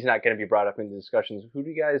 Mhm. But he's not going to be brought up in the discussions. Who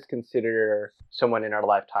do you guys consider someone in our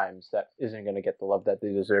lifetimes that isn't going to get the love that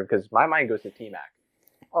they deserve? Because my mind goes to T-Mac.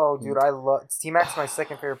 Oh, dude, I love T-Mac's my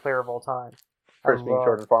second favorite player of all time. First being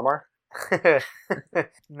Jordan Farmar.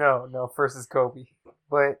 No, first is Kobe,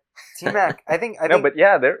 but T-Mac. I think. But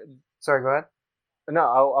yeah, Sorry, go ahead. No,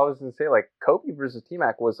 I was going to say, like, Kobe versus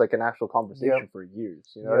T-Mac was, like, an actual conversation for years.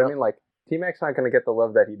 You know what I mean? Like, T-Mac's not going to get the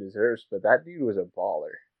love that he deserves, but that dude was a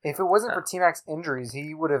baller. If it wasn't for T-Mac's injuries,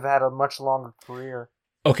 he would have had a much longer career.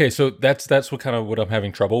 Okay, so that's what I'm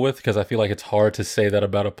having trouble with, because I feel like it's hard to say that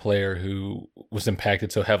about a player who was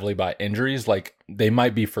impacted so heavily by injuries. Like, they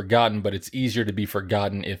might be forgotten, but it's easier to be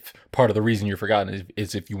forgotten if part of the reason you're forgotten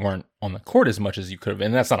is if you weren't on the court as much as you could have.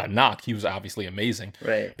 And that's not a knock. He was obviously amazing.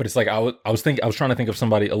 Right. But it's like I was trying to think of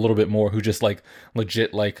somebody a little bit more who just like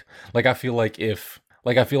legit like I feel like if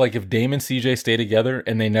Dame and CJ stay together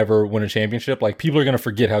and they never win a championship, like people are going to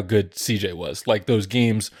forget how good CJ was. Like those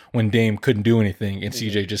games when Dame couldn't do anything and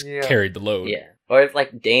CJ just carried the load. Yeah. Or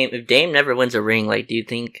if Dame never wins a ring, like do you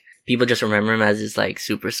think people just remember him as his like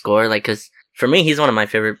super scorer? Like, cause for me, he's one of my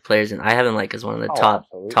favorite players and I have him like as one of the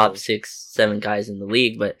top 6, 7 guys in the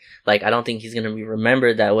league. But like, I don't think he's going to be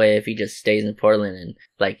remembered that way if he just stays in Portland and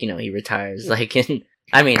like, you know, he retires like in,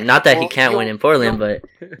 I mean, not that he can't win in Portland, but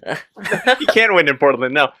He can't win in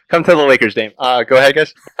Portland. No, come to the Lakers, Dame. Go ahead,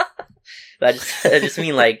 guys. But I just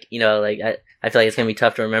mean like, you know, like I feel like it's gonna be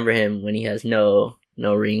tough to remember him when he has no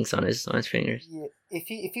rings on his fingers. Yeah,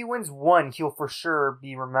 if he wins one, he'll for sure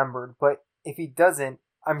be remembered. But if he doesn't,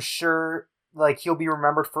 I'm sure like he'll be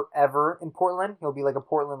remembered forever in Portland. He'll be like a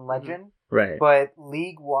Portland legend. Right. But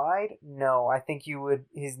league wide, no. I think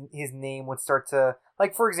his name would start to,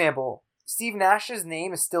 like, for example, Steve Nash's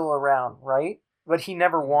name is still around, right? But he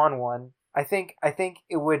never won one. I think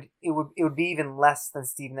it would be even less than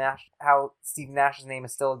Steve Nash. How Steve Nash's name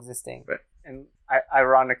is still existing. And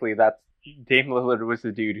ironically, that's Dame Lillard was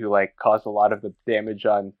the dude who like caused a lot of the damage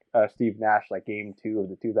on Steve Nash, like Game 2 of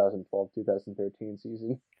the 2012-2013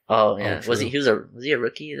 season. Oh yeah, true. was he a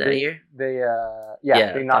rookie that year? They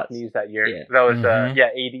Yeah, they knocked thoughts. knees that year. Yeah. That was Mhm.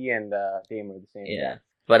 AD and Dame were the same. Yeah.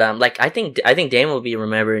 But like I think Dame will be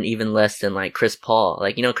remembered even less than like Chris Paul.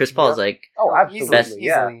 Like Chris Paul's like Oh, absolutely. Easily,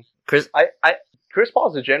 Yeah. easily. Chris. Chris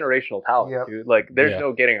Paul's a generational talent, Yep. dude. Like, there's Yeah.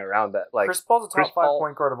 no getting around that. Like, Chris Paul's a top Chris 5 Paul-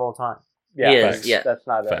 point guard of all time. yeah, He is, facts. yeah. That's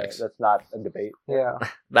not Facts. a debate. Yeah.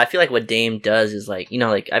 But I feel like what Dame does is like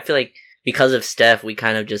I feel like because of Steph, we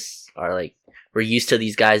kind of just are like we're used to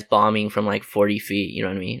these guys bombing from like 40 feet. You know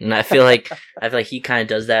what I mean? And I feel like he kind of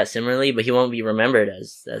does that similarly, but he won't be remembered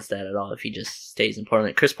as that at all if he just stays in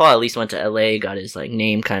Portland. Chris Paul at least went to LA, got his like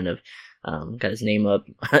name kind of got his name up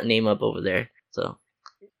over there. So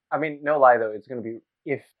I mean, no lie though, it's gonna be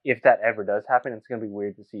if that ever does happen, it's gonna be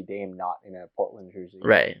weird to see Dame not in a Portland jersey.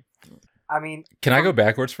 right. I mean, Can I go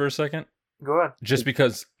backwards for a second? go ahead. Just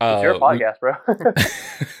because It's your podcast, bro.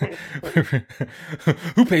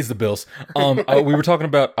 who pays the bills? We were talking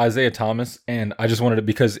about Isaiah Thomas, and I just wanted to,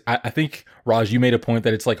 because I think Raj, you made a point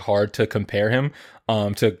that it's like hard to compare him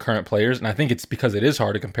to current players, and I think it's because it is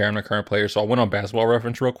hard to compare him to current players. So I went on Basketball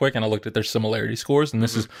Reference real quick, and I looked at their similarity scores, and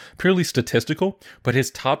this is purely statistical. But his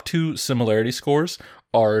top 2 similarity scores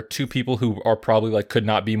are 2 people who are probably like could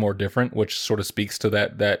not be more different, which sort of speaks to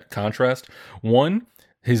that contrast. One.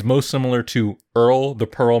 He's most similar to Earl the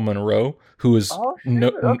Pearl Monroe, who is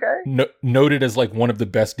noted as like one of the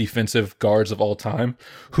best defensive guards of all time,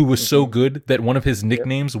 who was so good that one of his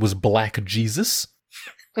nicknames was Black Jesus.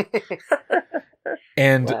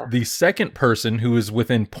 And the second person who is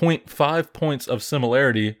within 0.5 points of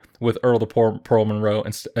similarity with Earl the Pearl Monroe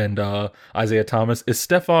and Isaiah Thomas is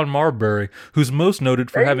Stephon Marbury, who's most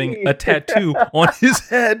noted for having a tattoo on his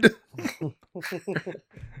head.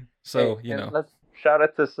 So, Let's shout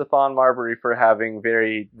out to Stephon Marbury for having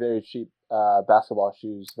very, very cheap basketball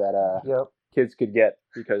shoes that kids could get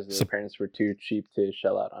because their parents were too cheap to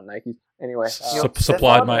shell out on Nikes. Anyway.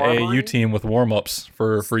 Supplied my Stephon AAU Marbury- team with warm-ups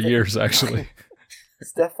for years, actually.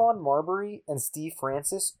 Stephon Marbury and Steve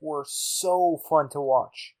Francis were so fun to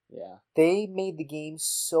watch. Yeah. They made the game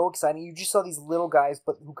so exciting. You just saw these little guys,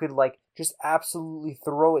 but who could like just absolutely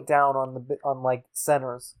throw it down on like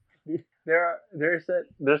centers.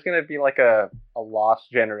 There's gonna be like a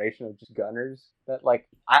lost generation of just gunners that like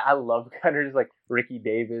I love gunners like Ricky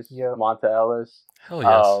Davis, Monta Ellis. Hell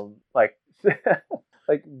yes. Like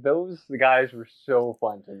like those guys were so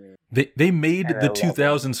fun to me. They made the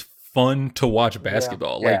 2000s fun to watch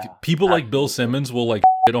basketball. Yeah. Like people like Bill Simmons will like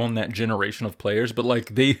shit on that generation of players, but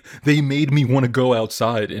like they made me want to go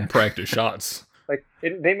outside and practice shots. Like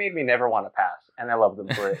they made me never want to pass, and I love them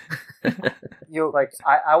for it. Yo, Like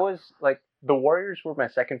I was like the Warriors were my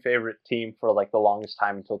second favorite team for like the longest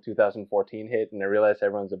time until 2014 hit, and I realized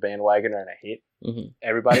everyone's a bandwagoner and I hate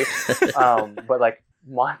everybody. But like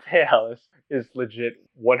Monte Ellis is legit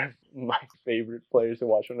one of my favorite players to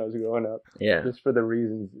watch when I was growing up. Yeah. Just for the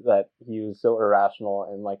reasons that he was so irrational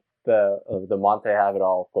and like the Monte have it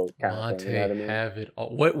all quote kind of thing. You know what I mean? Have it all.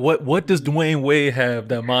 What does Dwayne Wade have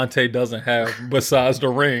that Monte doesn't have besides the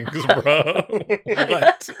rings, bro?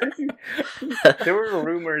 What? There were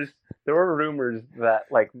rumors that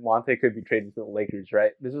like Monte could be traded to the Lakers,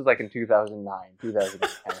 right? This was like in 2009, 2008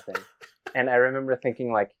 kind of thing. And I remember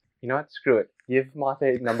thinking like, you know what? Screw it. Give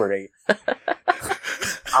Monte number 8.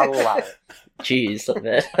 I'll allow it. Jeez,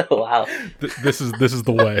 man. Wow. This is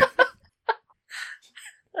the way.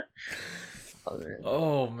 Oh,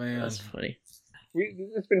 Oh man, that's funny.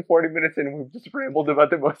 It's been 40 minutes and we've just rambled about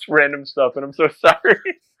the most random stuff, and I'm so sorry.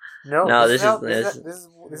 no, this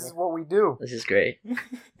is what we do. This is great.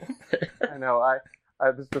 I know. I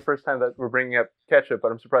this is the first time that we're bringing up ketchup,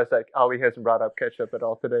 but I'm surprised that Ali hasn't brought up ketchup at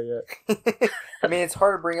all today yet. I mean, it's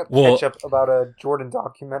hard to bring up Well- ketchup about a Jordan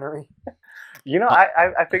documentary. You know,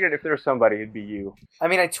 I figured if there was somebody, it'd be you. I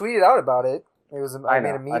mean, I tweeted out about it. I made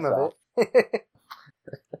a know, meme I of it.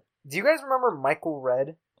 Do you guys remember Michael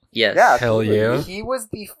Redd? Yes. Yeah. hell yeah. He was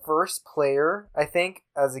the first player, I think,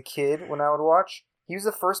 as a kid when I would watch. He was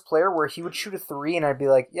the first player where he would shoot a 3 and I'd be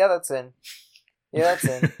like, yeah, that's in. Yeah, that's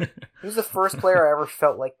in. He was the first player I ever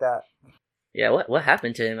felt like that. Yeah, what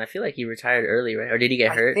happened to him? I feel like he retired early, right? Or did he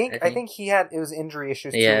get hurt? I think it was injury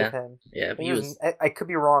issues too Yeah. with him. Yeah, I, but think he it was I could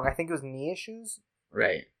be wrong. I think it was knee issues,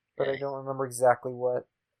 right. but Yeah. I don't remember exactly what.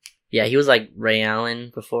 Yeah, he was like Ray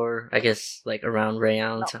Allen before, I guess, like around Ray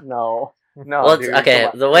Allen. No. Well, dude, okay,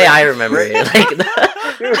 come on. the way I remember it, like,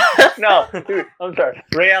 Dude, I'm sorry.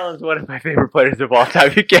 Ray Allen's one of my favorite players of all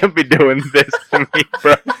time. You can't be doing this to me,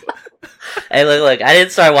 bro. Hey, look, I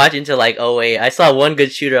didn't start watching until like '08. I saw one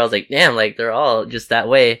good shooter. I was like, damn, like they're all just that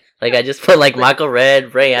way. Like I just put like Michael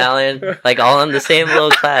Redd, Ray Allen, like all in the same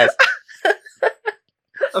little class.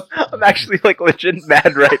 I'm actually like legit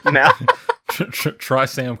mad right now. Try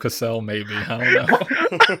Sam Cassell, maybe. I don't know.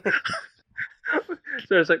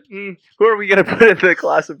 So it's like, who are we gonna put into the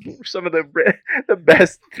class of some of the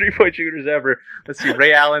best 3-point shooters ever? Let's see,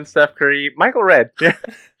 Ray Allen, Steph Curry, Michael Redd. Yeah.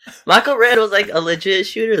 Michael Redd was like a legit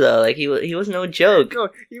shooter though. Like he was no joke. No,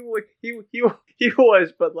 he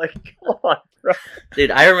was, but like, come on, bro.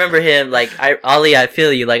 Dude, I remember him. Like Ollie, I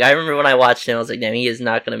feel you. Like I remember when I watched him, I was like, damn, he is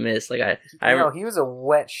not gonna miss. Like I No, he was a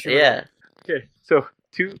wet shooter. yeah. Okay, so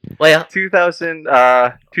Well, 2000.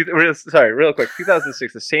 Real quick.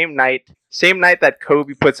 2006, the same night that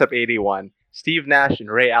Kobe puts up 81. Steve Nash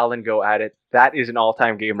and Ray Allen go at it. That is an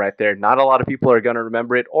all-time game right there. Not a lot of people are gonna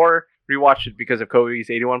remember it or rewatch it because of Kobe's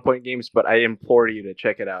 81-point games, but I implore you to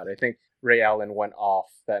check it out. I think Ray Allen went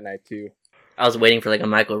off that night too. I was waiting for like a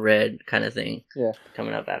Michael Redd kind of thing. Yeah,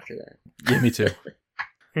 coming up after that. Yeah, me too.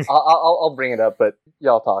 I'll bring it up, but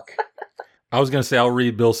y'all talk. I was going to say I'll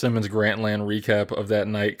read Bill Simmons' Grantland recap of that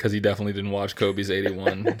night because he definitely didn't watch Kobe's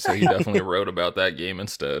 81, so he definitely wrote about that game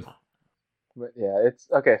instead. But yeah, it's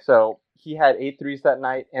okay. So he had 8 threes that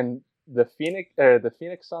night, and the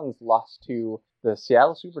Phoenix Suns lost to the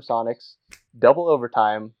Seattle Supersonics, double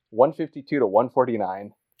overtime,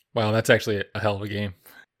 152-149. Wow, that's actually a hell of a game.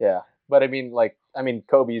 Yeah, but I mean,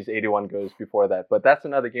 Kobe's 81 goes before that, but that's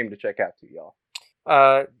another game to check out too, y'all.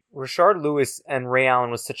 Rashard Lewis and Ray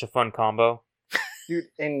Allen was such a fun combo. Dude,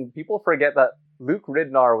 and people forget that Luke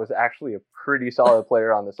Ridnour was actually a pretty solid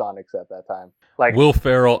player on the Sonics at that time. Like Will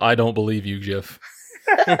Ferrell, I don't believe you, Jiff.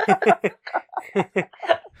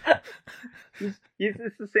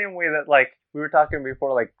 It's the same way that, like, we were talking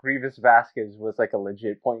before, like, Grievous Vasquez was, like, a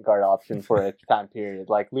legit point guard option for a time period.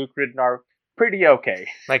 Like, Luke Ridnour, pretty okay.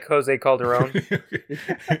 Like Jose Calderon.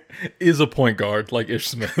 Is a point guard, like Ish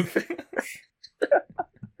Smith.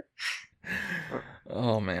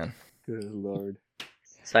 Oh, man. Good Lord.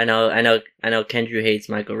 So I know Kendrew hates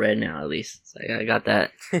Michael Redd now, at least. So I got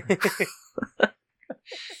that.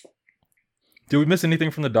 Did we miss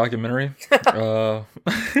anything from the documentary?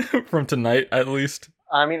 From tonight, at least?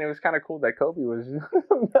 I mean, it was kind of cool that Kobe was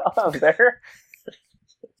there.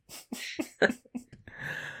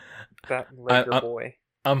 That Laker boy.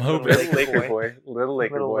 I'm hoping. Little Laker boy. Little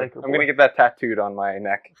Laker boy. I'm going to get that tattooed on my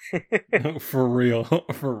neck. For real.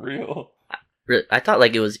 For real. I thought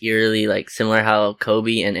like it was eerily like similar how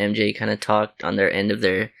Kobe and MJ kind of talked on their end of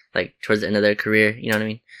their, like towards the end of their career. You know what I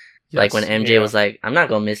mean? Yes, like when MJ was like, I'm not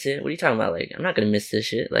going to miss it. What are you talking about? Like, I'm not going to miss this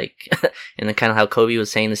shit. Like, and then kind of how Kobe was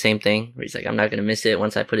saying the same thing where he's like, I'm not going to miss it.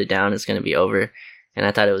 Once I put it down, it's going to be over. And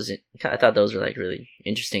I thought those were like really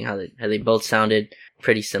interesting how they both sounded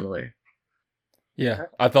pretty similar. Yeah,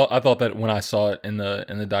 I thought that when I saw it in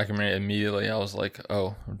the documentary, immediately I was like,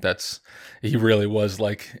 oh, he really was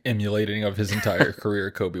like emulating of his entire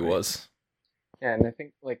career. Kobe was. Yeah, and I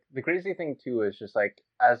think like the crazy thing too is just like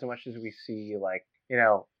as much as we see like, you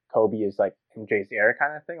know, Kobe is like MJ's heir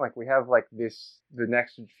kind of thing. Like we have like the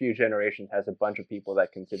next few generations has a bunch of people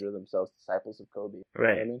that consider themselves disciples of Kobe. Right.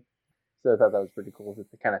 You know what I mean? So I thought that was pretty cool to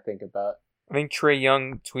kind of think about. I think Trae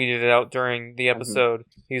Young tweeted it out during the episode.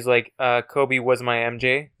 Mm-hmm. He was like, Kobe was my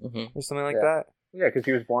MJ, or something like that. Yeah, because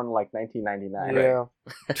he was born in like 1999.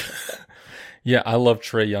 Yeah. Yeah, I love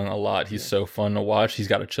Trae Young a lot. He's so fun to watch. He's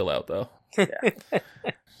got to chill out, though. Yeah.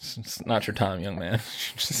 It's not your time, young man.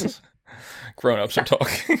 Grown-ups are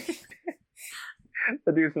talking.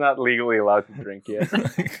 The dude's not legally allowed to drink yet.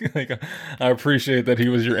 Like, I appreciate that he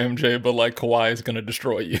was your MJ, but like Kawhi is going to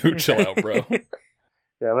destroy you. Chill out, bro.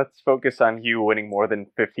 Yeah, let's focus on you winning more than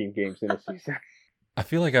 15 games in a season. I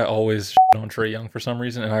feel like I always shit on Trae Young for some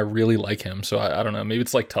reason, and I really like him. So I don't know. Maybe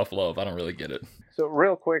it's like tough love. I don't really get it. So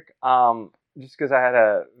real quick, just because I had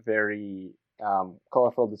a very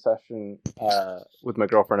colorful discussion with my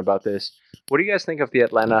girlfriend about this, what do you guys think of the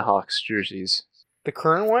Atlanta Hawks jerseys? The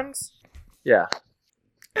current ones? Yeah.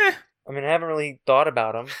 I mean, I haven't really thought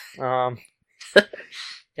about them.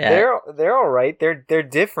 Yeah. They're all right. They're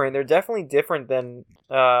different. They're definitely different than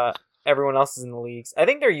everyone else's in the leagues. I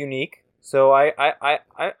think they're unique. So I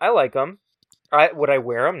like them. Would I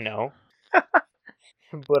wear them? No.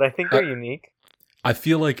 But I think they're unique. I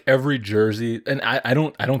feel like every jersey, and I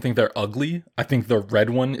don't think they're ugly. I think the red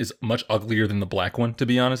one is much uglier than the black one, to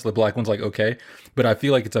be honest. The black one's like, okay. But I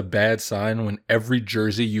feel like it's a bad sign when every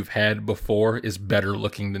jersey you've had before is better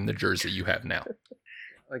looking than the jersey you have now.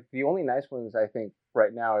 like the only nice ones I think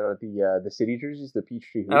right now are the city jerseys, the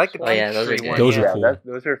Peachtree Hoops. I like the Oh, yeah, those are Peachtree good. one. Those are yeah. cool.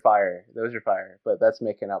 Those are fire. Those are fire. But that's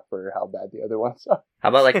making up for how bad the other ones are. How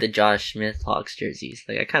about like the Josh Smith Hawks jerseys?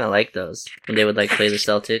 Like I kind of like those when they would like play the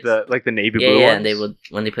Celtics. The navy yeah, blue yeah, ones. and they would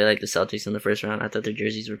when they play like the Celtics in the first round. I thought their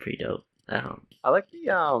jerseys were pretty dope. I like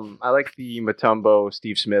the Mutombo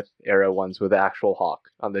Steve Smith era ones with the actual hawk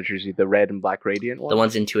on the jersey, the red and black radiant ones. The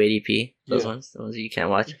ones in 280p, those Yeah. ones, the ones you can't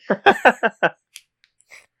watch.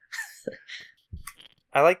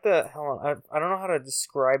 I like the. Hold on, I don't know how to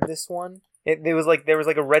describe this one. There was like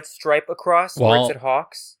a red stripe across where Well- it said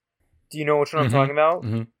Hawks. Do you know which one I'm Mhm. talking about?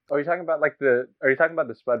 Mhm. Are you talking about Are you talking about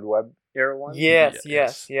the Spud Webb era ones? Yes,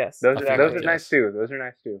 Yes. yes. Those I are feel those like are nice yes. too. Those are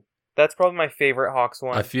nice too. That's probably my favorite Hawks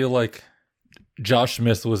one. I feel like Josh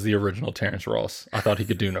Smith was the original Terrence Ross. I thought he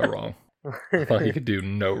could do no wrong. I thought he could do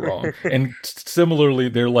no wrong. And similarly,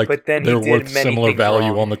 they're like But then he they're did worth many similar things value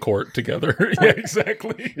wrong. on the court together. Yeah,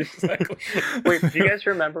 exactly. Exactly. Wait, do you guys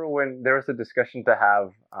remember when there was a discussion to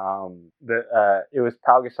have it was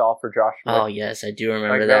Pau Gasol for Josh Smith? Oh yes, I do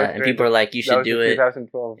remember Like, that that. was And during people are like, "You That should was do in it."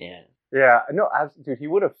 2012. Yeah, Yeah, no, dude, he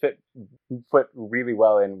would have fit really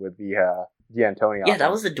well in with the D'Antoni. yeah, that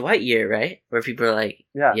offense. was the Dwight year, right? Where people are like,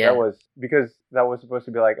 Yeah, Yeah. that was because that was supposed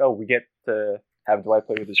to be like, oh, we get to have Dwight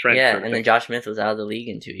play with his friends. yeah, sort of and then thing. Josh Smith was out of the league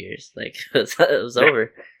in 2 years. Like it was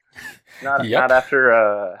over. not Yep.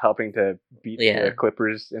 after helping to beat Yeah. the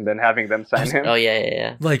Clippers and then having them sign him. Oh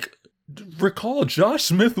yeah. Like, recall Josh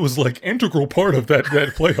Smith was like integral part of that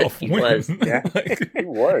playoff He win. was, yeah. Like,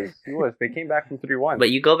 He was. They came back from 3-1. But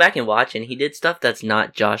you go back and watch, and he did stuff that's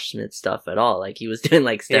not Josh Smith stuff at all. Like he was doing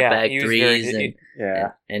like step back he was very- threes and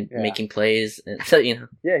yeah, and Yeah. making plays, and so you know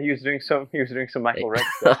yeah, he was doing some Michael Redd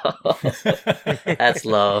stuff. that's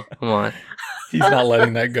low. Come on. he's not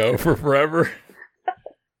letting that go for forever.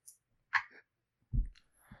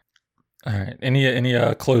 All right.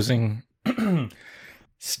 Any closing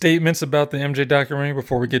statements about the MJ documentary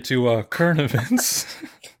before we get to current events?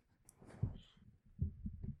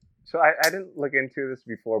 So I didn't look into this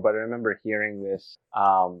before, but I remember hearing this.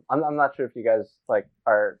 I'm not sure if you guys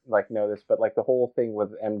know this, but like the whole thing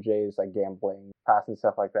with MJ's like gambling past and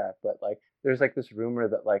stuff like that. But like there's like this rumor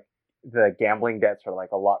that like the gambling debts are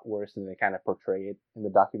like a lot worse than they kind of portray it in the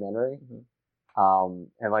documentary.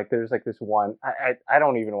 And like there's like this one. I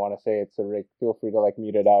don't even want to say it, so Rick, feel free to like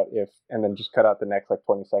mute it out and then just cut out the next like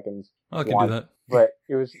 20 seconds. I can do that. But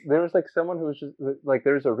there was like someone who was just like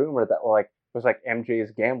there's a rumor that like was like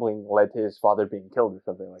MJ's gambling led to his father being killed or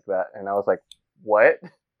something like that, and I was like, what?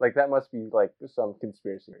 Like that must be like some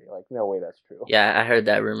conspiracy. Like no way that's true. Yeah, I heard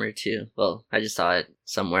that rumor too. Well, I just saw it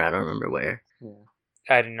somewhere. I don't remember where. Yeah.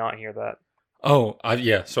 I did not hear that. Oh,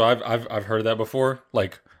 yeah. So I've heard that before.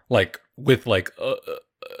 Like with like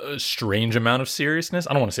a strange amount of seriousness.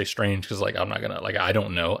 I don't want to say strange because like I'm not gonna like I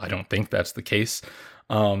don't know. I don't think that's the case.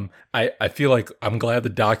 I feel like I'm glad the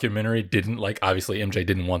documentary didn't like obviously MJ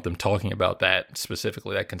didn't want them talking about that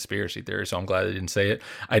specifically, that conspiracy theory, so I'm glad they didn't say it.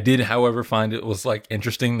 I did, however, find it was like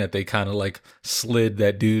interesting that they kind of like slid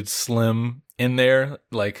that dude Slim in there.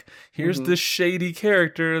 Like, here's this shady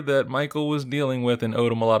character that Michael was dealing with and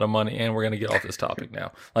owed him a lot of money, and we're gonna get off this topic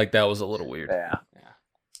now. Like that was a little weird. Yeah.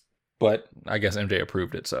 But I guess MJ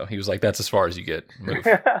approved it, so he was like, that's as far as you get. Move.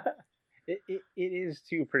 It is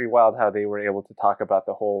too pretty wild how they were able to talk about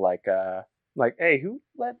the whole like hey who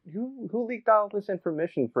leaked all this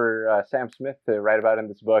information for Sam Smith to write about in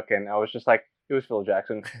this book, and I was just like, it was Phil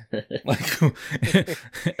Jackson. Like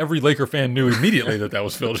every Laker fan knew immediately that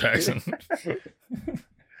was Phil Jackson.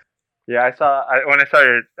 Yeah, when I saw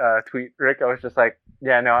your tweet, Rick, I was just like,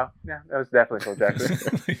 that was definitely Phil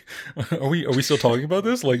Jackson. Are we still talking about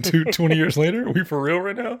this? Like 20 years later? Are we for real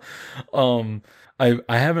right now?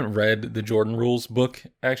 I haven't read the Jordan Rules book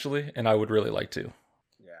actually, and I would really like to.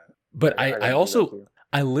 Yeah. But I gotta do also that too.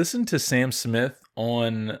 I listened to Sam Smith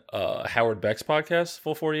on Howard Beck's podcast,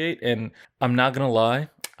 Full 48, and I'm not gonna lie,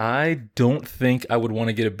 I don't think I would want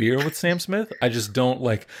to get a beer with Sam Smith. I just don't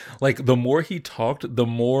like the more he talked, the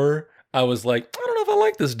more I was like, I don't know if I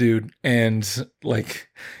like this dude. And like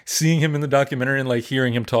seeing him in the documentary and like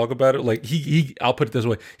hearing him talk about it, like he I'll put it this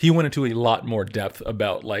way, he went into a lot more depth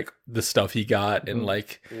about like the stuff he got and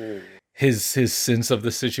like his sense of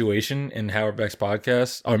the situation in Howard Beck's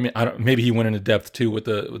podcast. I mean, maybe he went into depth too with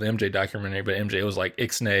the MJ documentary, but MJ was like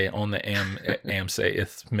ixnay on the am say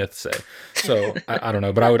ith myth say. So I don't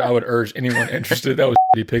know, but I would urge anyone interested. That was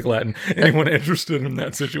pig Latin. Anyone interested in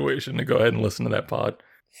that situation to go ahead and listen to that pod.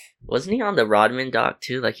 Wasn't he on the Rodman doc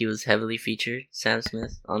too? Like he was heavily featured, Sam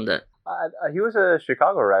Smith, on the. He was a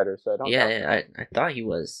Chicago writer, so I don't know. Yeah, I thought he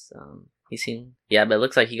was. He seemed. Yeah, but it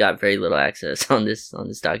looks like he got very little access on this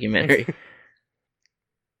documentary.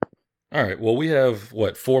 All right. Well, we have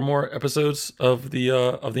what 4 more episodes of the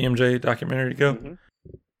MJ documentary to go. Mhm.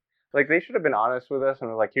 Like they should have been honest with us and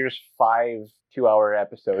were like, "Here's 5 2-hour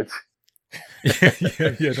episodes."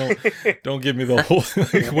 Yeah. Don't give me the whole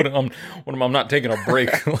like, when I'm not taking a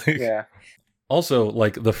break. Like, Yeah. Also,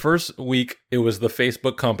 like the first week it was the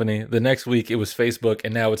Facebook company, the next week it was Facebook,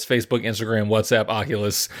 and now it's Facebook, Instagram, WhatsApp,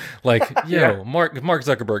 Oculus. Like, Yeah. Mark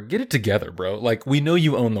Zuckerberg, get it together, bro. Like, we know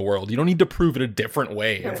you own the world. You don't need to prove it a different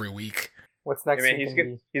way every week. What's I next? mean,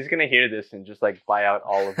 week he's gonna hear this and just like buy out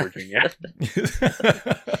all of Virginia.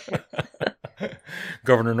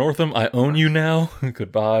 Governor Northam, I own you now.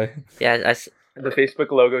 Goodbye. Yeah, The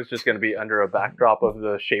Facebook logo is just gonna be under a backdrop of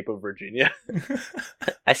the shape of Virginia.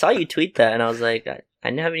 I saw you tweet that, and I was like, I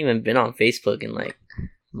haven't even been on Facebook in like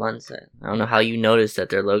months. I don't know how you noticed that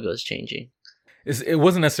their logo is changing. It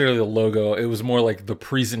wasn't necessarily the logo. It was more like the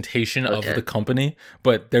presentation of Okay. the company.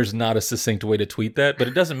 But there's not a succinct way to tweet that. But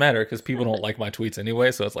it doesn't matter because people don't like my tweets anyway.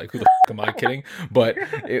 So it's like, who the am I kidding? But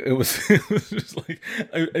it was just like,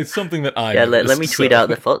 it's something that I Let noticed, me tweet so. out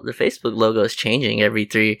the Facebook logo is changing every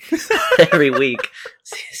week.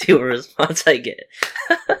 See what response I get.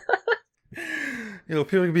 You know,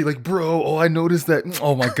 people can be like, bro, oh, I noticed that.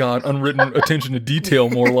 Oh my God, unwritten attention to detail,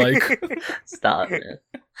 more like. Stop, man.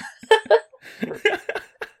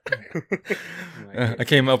 I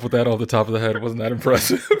came up with that off the top of the head. It wasn't that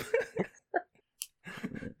impressive.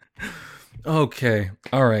 Okay.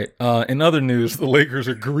 All right. In other news, the Lakers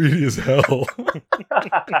are greedy as hell.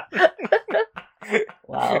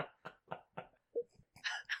 Wow.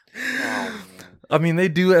 I mean, they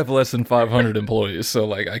do have less than 500 employees, so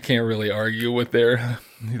like I can't really argue with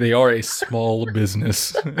they are a small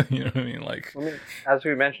business. You know what I mean? Like, I mean, as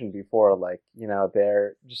we mentioned before, like, you know,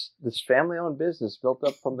 they're just this family-owned business built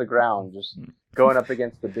up from the ground, just going up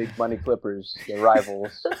against the big money Clippers, the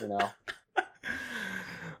rivals, you know.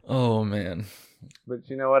 oh man. But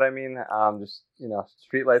you know what I mean? Just, you know,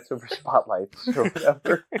 streetlights over spotlights or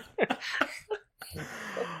whatever.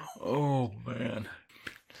 Oh man.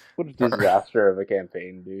 What a disaster of a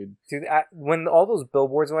campaign, dude. Dude, when all those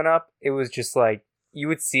billboards went up, it was just like you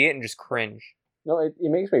would see it and just cringe. No, it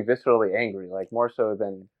makes me viscerally angry, like more so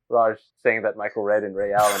than Raj saying that Michael Redd and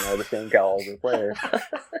Ray Allen are the same caliber player.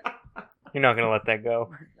 You're not gonna let that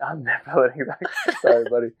go. I'm never letting that go. Sorry,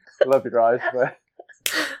 buddy. I love you, Raj, but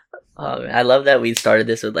Oh, man. I love that we started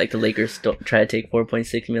this with like the Lakers try to take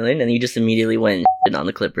 4.6 million, and you just immediately went and on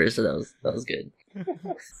the Clippers, so that was good.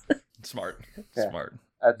 Smart. Yeah. Smart.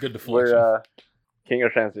 we're Good deflection. king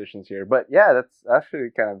of transitions here. But yeah, that's actually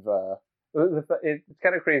kind of it's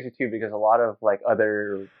kind of crazy too, because a lot of like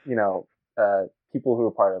other, you know, people who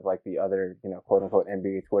are part of like the other, you know, quote unquote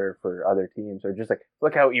NBA Twitter for other teams are just like,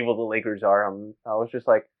 look how evil the Lakers are. I was just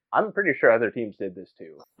like, I'm pretty sure other teams did this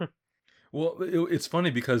too. Well, it's funny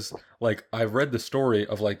because, like, I read the story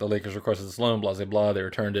of, like, the Lakers requested this loan, blah, blah, blah, they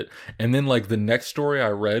returned it. And then, like, the next story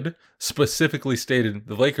I read specifically stated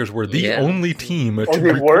the Lakers were the only team to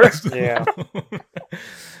they request were? the Yeah. loan.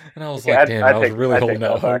 And I was Okay, like, damn, I was really holding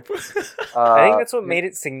out that hope. I think that's what made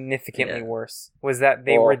it significantly worse, was that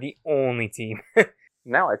they were the only team.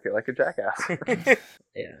 Now I feel like a jackass.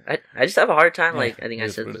 Yeah, I just have a hard time, Yeah, like, I think it I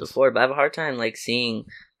is said what this it is. before, but I have a hard time, like, seeing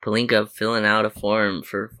Pelinka filling out a form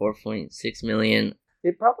for 4.6 million.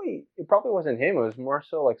 It probably wasn't him. It was more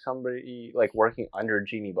so like somebody like working under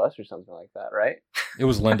Jeannie Buss or something like that, right? It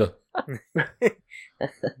was Linda.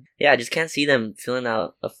 Yeah, I just can't see them filling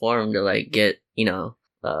out a form to, like, get, you know,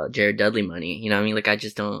 Jared Dudley money. You know what I mean? Like, I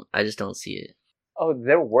just don't see it. Oh,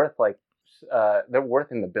 they're worth like they're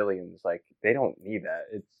worth in the billions. Like they don't need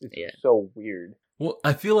that. It's so weird. Well,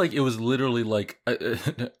 I feel like it was literally like,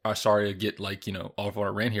 sorry to get like, you know, off on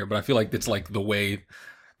a rant here, but I feel like it's like the way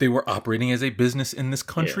they were operating as a business in this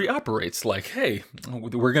country operates. Like, hey,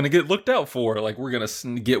 we're going to get looked out for. Like, we're going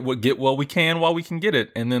to get what we can while we can get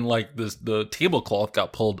it. And then like the tablecloth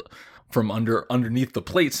got pulled from underneath the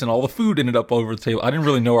plates and all the food ended up over the table. I didn't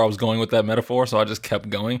really know where I was going with that metaphor, so I just kept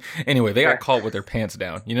going. Anyway, they got caught with their pants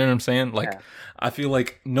down. You know what I'm saying? Like, I feel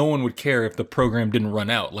like no one would care if the program didn't run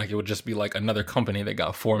out. Like, it would just be like another company that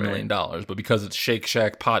got $4 million. But because it's Shake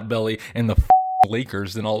Shack, Potbelly, and the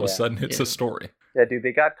Lakers, then all of a sudden it's a story. Yeah, dude,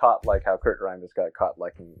 they got caught like how Kurt Rambis got caught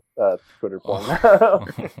like in Twitter porn. Oh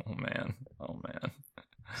man. Oh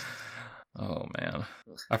man.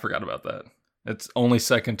 I forgot about that. It's only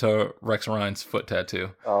second to Rex Ryan's foot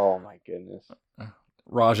tattoo. Oh my goodness.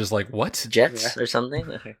 Raj is like, what? Jets or something?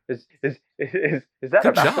 Is that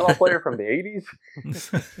a basketball player from the 80s?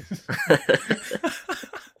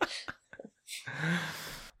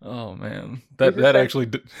 Oh man, He's that just actually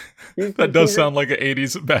that does sound like an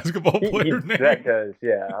 '80s basketball player name. That does,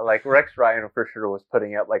 yeah. Like Rex Ryan for sure was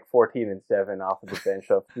putting up like 14 and 7 off of the bench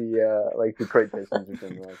of the like Detroit Pistons or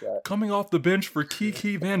something like that. Coming off the bench for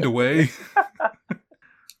Kiki Vandeweghe.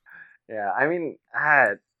 Yeah, I mean,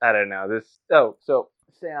 I don't know this. Oh, so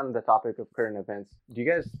stay on the topic of current events. Do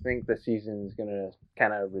you guys think the season is gonna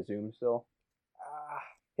kind of resume still?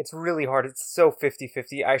 It's really hard. It's so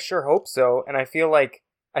 50-50. I sure hope so, and I feel like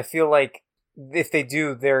if they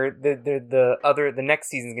do, the next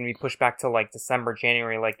season's gonna be pushed back to like December,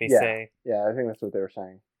 January, like they say. Yeah, I think that's what they were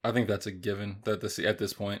saying. I think that's a given that at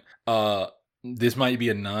this point. This might be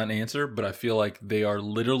a non-answer, but I feel like they are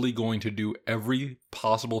literally going to do every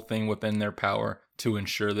possible thing within their power to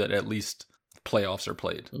ensure that at least playoffs are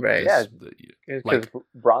played. Right. Yeah, because like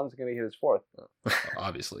Braun's gonna get his fourth.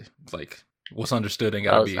 obviously, like what's understood and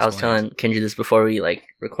I gotta was, be I was explained. telling Kendra this before we like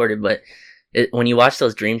recorded, but when you watch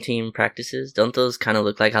those Dream Team practices, don't those kind of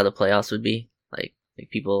look like how the playoffs would be? Like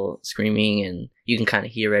people screaming and you can kind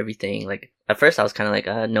of hear everything. Like at first I was kind of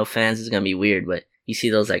like, no fans is gonna be weird, but you see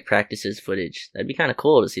those like practices footage. That'd be kind of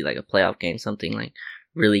cool to see like a playoff game, something like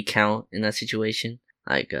really count in that situation.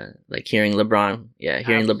 Like hearing LeBron,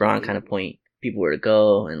 hearing LeBron kind of point people where to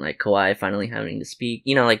go, and like Kawhi finally having to speak.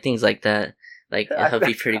 You know, like things like that. Like that would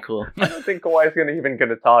be pretty cool. I don't think Kawhi's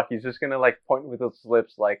gonna talk. He's just gonna like point with his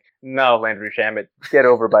lips, like, "No, Landry Shamet, get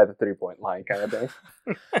over by the 3-point line," kind of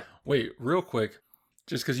thing. Wait, real quick.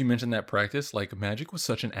 Just because you mentioned that practice, like Magic was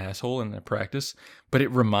such an asshole in that practice, but it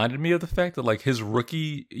reminded me of the fact that like his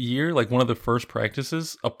rookie year, like one of the first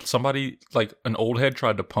practices, somebody like an old head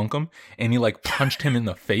tried to punk him, and he like punched him in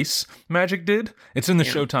the face. Magic did. It's in the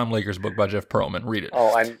Showtime Lakers book by Jeff Pearlman. Read it.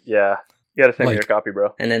 Oh, yeah. You gotta send me Like- your copy,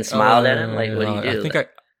 bro. And then smiled at him. Like, what do you do?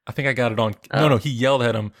 I think I got it on. No, he yelled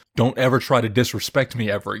at him. Don't ever try to disrespect me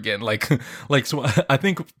ever again. Like so. I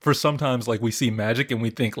think for sometimes like we see Magic and we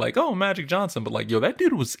think like, oh, Magic Johnson, but like, yo, that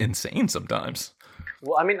dude was insane sometimes.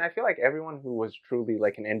 Well, I mean, I feel like everyone who was truly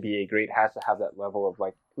like an NBA great has to have that level of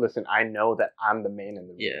like, listen, I know that I'm the man in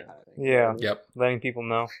the room. Yeah. Kind of thing. Yeah. Yep. Letting people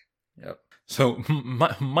know. Yep. So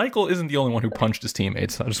Michael isn't the only one who punched his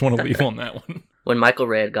teammates. I just want to leave on that one. When Michael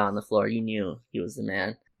Redd got on the floor, you knew he was the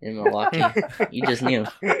man in Milwaukee. You just knew.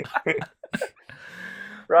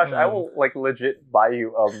 Raj, I will like legit buy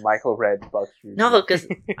you a Michael Redd Bucks jersey. No, because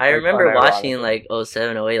I remember unironically. watching in like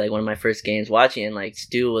 07, 08, like one of my first games watching, and like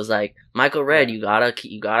Stu was like, Michael Redd, you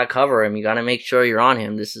gotta cover him. You gotta make sure you're on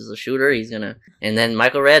him. This is a shooter. He's gonna. And then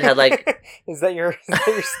Michael Redd had like. Is that your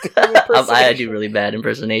Stu impersonation? I do really bad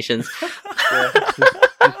impersonations. Yeah,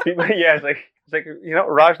 just people, it's like you know,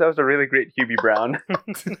 Raj, that was a really great Hubie Brown.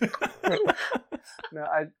 No,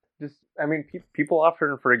 I mean, people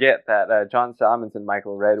often forget that John Salmons and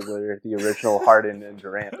Michael Redd were the original Harden and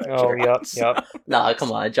Durant. Oh, yep. Nah,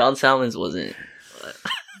 come on, John Salmons wasn't.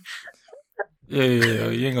 Yeah.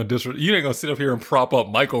 You ain't gonna sit up here and prop up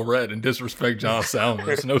Michael Redd and disrespect John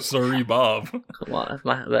Salmons. No sorry, Bob. Come on,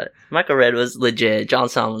 but Michael Redd was legit. John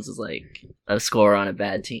Salmons was like a scorer on a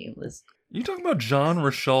bad team. You talking about John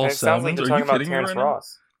Rashal It sounds like Salmons? you're Are you talking about kidding me Terrence right now?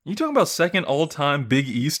 Ross. You talking about second all-time Big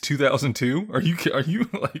East 2002? Are you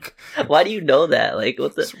like? Why do you know that? Like,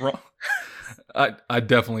 what the? What's wrong? I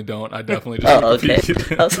definitely don't. I definitely just. Oh, okay.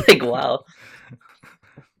 I was like, wow.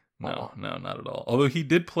 No, not at all. Although he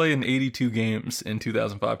did play in 82 games in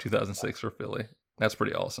 2005, 2006 for Philly. That's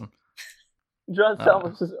pretty awesome. John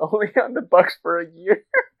Salmons is only on the Bucks for a year.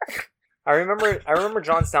 I remember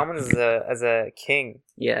John Salmons as a king.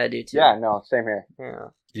 Yeah, I do too. Yeah, no, same here. Yeah.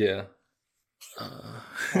 Yeah. Oh,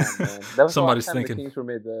 man. That was Somebody's the last time thinking. the Kings were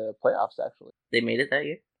made the playoffs. Actually, They made it that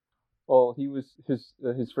year. well, he was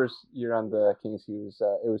his first year on the Kings. He was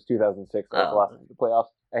it was 2006. That was the Oh. last time the playoffs.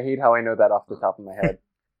 I hate how I know that off the top of my head.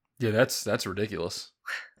 Yeah, that's ridiculous.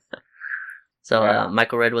 So Yeah.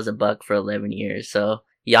 Michael Redd was a Buck for 11 years. So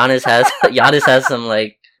Giannis has some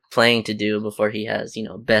like playing to do before he has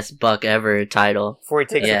best Buck ever title. Before he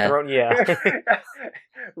takes Yeah. the throne, yeah.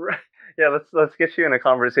 Right. Yeah, let's get you in a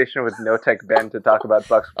conversation with No Tech Ben to talk about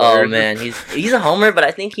Bucks Oh players. man, he's a homer, but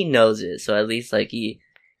I think he knows it. So at least like he.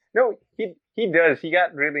 No, he does. He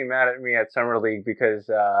got really mad at me at Summer League because,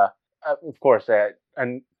 of course, a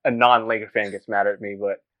non-Laker fan gets mad at me.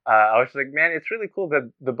 But I was like, man, it's really cool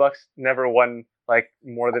that the Bucks never won like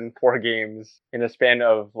more than 4 games in a span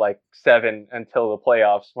of like 7 until the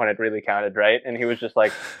playoffs when it really counted, right? And he was just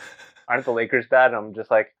like, aren't the Lakers bad? And I'm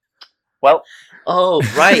just like, well, Oh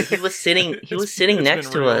right, he was sitting It's next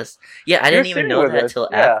been to real. us. Yeah, I He was didn't even sitting know with that us, till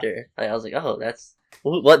yeah. after. Like, I was like, oh, that's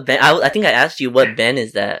what Ben. I think I asked you what Ben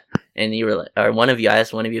is that, and you were like, or one of you. I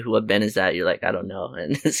asked one of you what Ben is that. You're like, I don't know,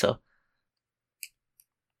 and so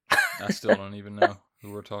I still don't even know.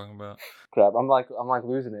 who we're talking about? Crap, I'm like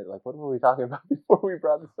losing it. Like, what were we talking about before we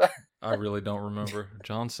brought this up? I really don't remember.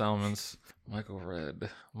 John Salmons, Michael Red.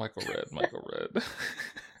 I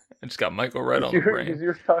just got Michael Red on the brain. Because you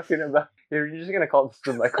were talking about. You're just gonna call this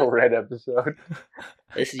the Michael Red episode.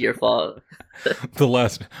 This is your fault.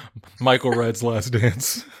 Michael Red's Last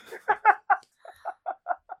Dance.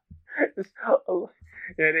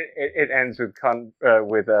 It ends with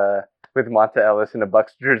Monta Ellis in a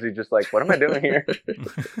Bucks jersey, just like, what am I doing here?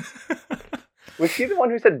 Was he the one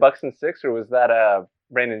who said Bucks and 6, or was that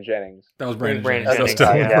Brandon Jennings? That was Brandon Brandon Jennings.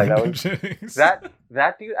 Jennings. Brandon That was Jennings.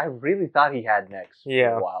 that dude. I really thought he had next for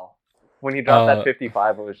Yeah. a while. When he dropped that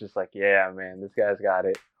 55, it was just like, yeah, man, this guy's got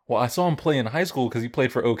it. Well, I saw him play in high school because he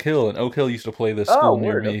played for Oak Hill, and Oak Hill used to play this school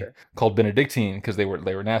near word, me okay. called Benedictine because they were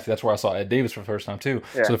nasty. That's where I saw Ed Davis for the first time too.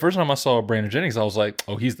 Yeah. So the first time I saw Brandon Jennings, I was like,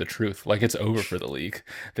 oh, he's the truth. Like, it's over for the league.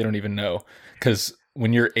 They don't even know, because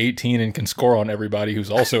when you're 18 and can score on everybody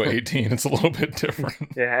who's also 18, it's a little bit different.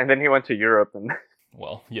 Yeah, and then he went to Europe, and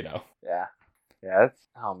Well, you know. yeah, that's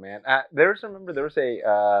oh man. There's a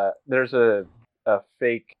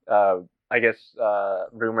fake I guess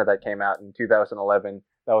rumor that came out in 2011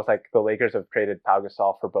 that was like the Lakers have traded Pau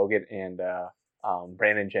Gasol for Bogut and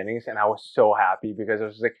Brandon Jennings, and I was so happy because it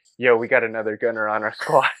was like, yo, we got another gunner on our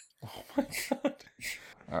squad. Oh my god.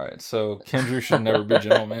 All right, so Kendrick should never be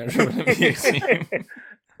general manager of an NBA team.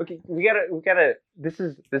 Okay, we gotta. This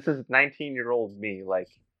is 19-year-old me. Like,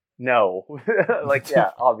 no, like,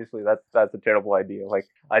 yeah, obviously that's a terrible idea. Like,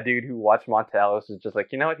 a dude who watched Monta Ellis is just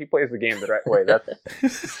like, you know what, he plays the game the right way. That's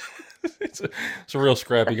It's a real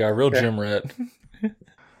scrappy guy, real gym rat.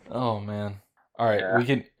 Oh man! All right, Yeah.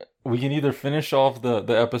 we can either finish off the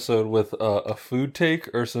episode with a food take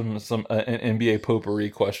or some an NBA potpourri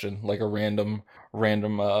question, like a random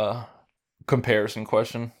comparison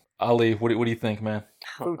question. Ali, what do you think, man?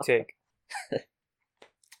 Food take.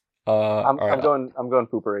 I'm all right, going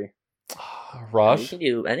poopery. We Raj. can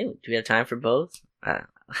do. I think. Do we have time for both? Yeah,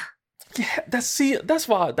 that's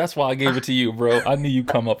why I gave it to you, bro. I knew you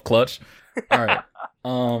come up clutch. All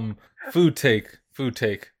right. Food take.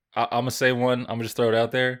 I'm gonna say one. I'm gonna just throw it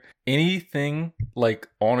out there. Anything like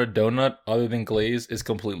on a donut other than glaze is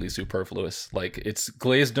completely superfluous. Like, it's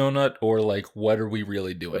glazed donut or like, what are we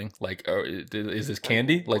really doing? Like, is this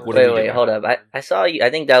candy? Like, what are we Wait, doing? hold up. I saw you. I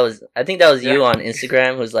think that was you on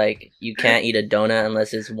Instagram. Who's like, you can't eat a donut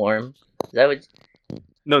unless it's warm. Is that what?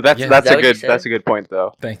 No, that's Yeah. that's Is that a what you good said? that's a good point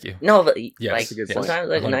though. Thank you. No, but Yes, like that's a good point. sometimes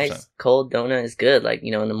like a 100%. nice cold donut is good. Like,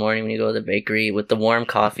 in the morning when you go to the bakery with the warm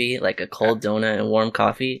coffee, like a cold donut and warm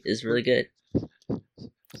coffee is really good.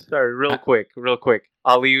 Sorry, real quick.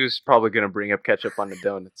 Aliu's probably gonna bring up ketchup on the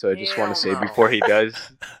donut, so I just want Hell to say no. before he does,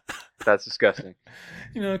 that's disgusting.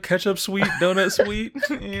 Ketchup sweet, donut sweet.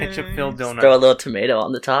 Ketchup filled Just donut. throw a little tomato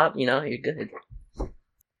on the top. You're good.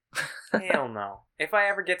 Hell no. If I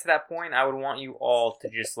ever get to that point, I would want you all to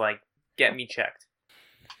just like get me checked.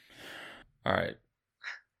 All right.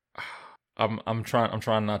 I'm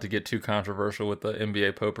trying not to get too controversial with the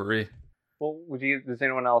NBA potpourri. Well, does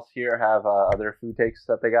anyone else here have other food takes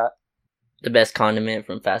that they got? The best condiment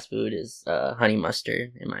from fast food is honey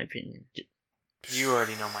mustard, in my opinion. You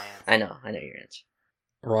already know my answer. I know your answer.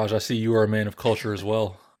 Raj, I see you are a man of culture as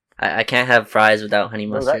well. I can't have fries without honey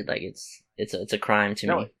No, mustard. Like, it's a crime to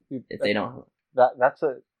me dude, if they don't. That's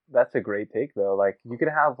a great take though. Like, you could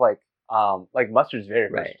have like mustard's very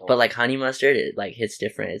Right, versatile. but like honey mustard, it like hits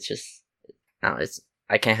different. It's just no,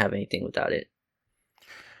 I can't have anything without it.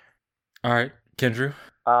 All right, Kendrew.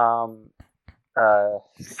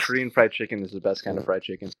 Korean fried chicken is the best kind of fried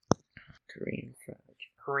chicken. Korean fried.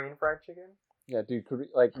 Korean fried chicken? Yeah, dude.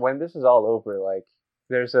 Like, when this is all over, like,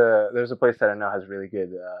 there's a place that I know has really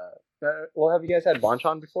good. Well, have you guys had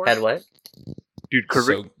banchan before? Had what? Dude,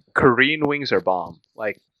 So Korean wings are bomb.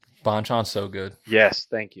 Like, banchan's so good. yes,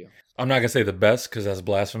 thank you. I'm not gonna say the best because that's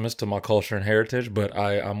blasphemous to my culture and heritage, but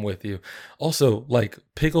I'm with you. Also, like,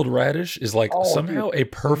 pickled radish is like Oh, somehow a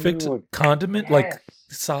perfect Dude, condiment, like yes.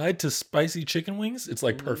 side to spicy chicken wings. It's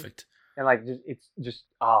like Mhm. perfect. And like, it's just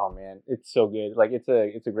oh man, it's so good. Like, it's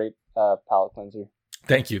a great palate cleanser.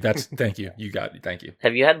 Thank you. Thank you. You got it. Thank you.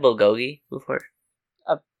 Have you had bulgogi before?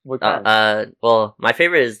 What kind? Well, my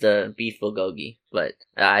favorite is the beef bulgogi, but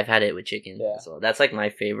I've had it with chicken Yeah. as well. That's like my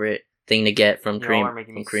favorite thing to get from Y'all Korean are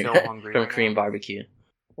making me Korean so hungry from right Korean now. barbecue.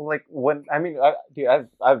 Like, when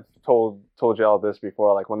I've told you all this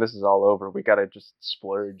before. Like, when this is all over, we gotta just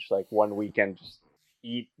splurge. Like, one weekend, just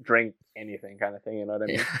eat, drink, anything kind of thing. You know what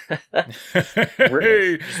I mean?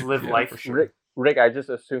 Hey, Just live yeah, life. for sure. Rick, I just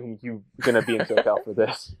assume you gonna be in SoCal for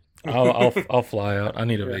this. I'll fly out. I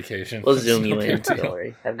need a vacation. We'll zoom you in. Don't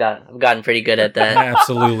worry. I've gotten pretty good at that.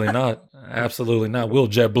 Absolutely not. Absolutely not. We'll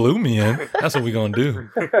JetBlue me in. That's what we gonna do.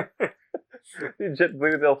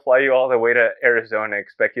 JetBlue, they'll fly you all the way to Arizona,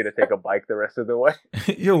 expect you to take a bike the rest of the way.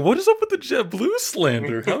 Yo, what is up with the JetBlue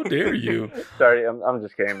slander? How dare you? Sorry, I'm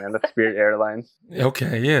just kidding, man. That's Spirit Airlines.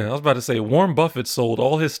 Okay, yeah, I was about to say Warren Buffett sold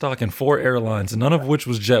all his stock in 4 airlines, none of which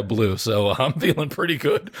was JetBlue, so I'm feeling pretty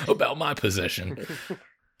good about my position.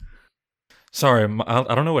 Sorry,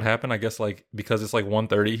 I don't know what happened. I guess like because it's like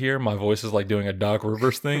 1:30 here, my voice is like doing a Doc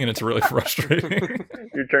Rivers thing, and it's really frustrating.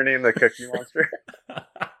 You're turning into the Cookie Monster.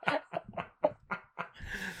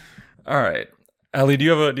 All right, Ali, do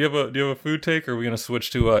you have a food take, or are we gonna switch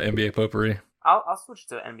to NBA potpourri? I'll switch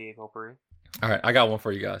to NBA potpourri. All right, I got one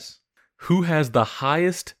for you guys. Who has the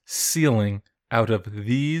highest ceiling out of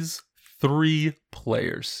these 3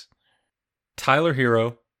 players? Tyler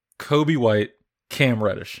Hero, Kobe White, Cam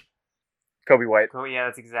Reddish. Kobe White. Oh yeah,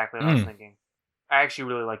 that's exactly what I was thinking. I actually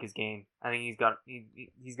really like his game. I think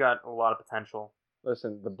he's got a lot of potential.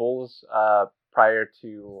 Listen, the Bulls, prior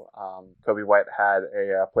to Kobe White, had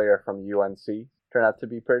a player from UNC. Turned out to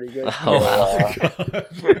be pretty good.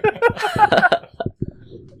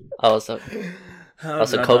 Oh, so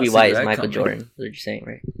Kobe White is Michael Jordan. What you're saying,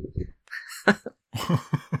 right?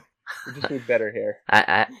 We just need better hair.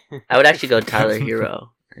 I would actually go Tyler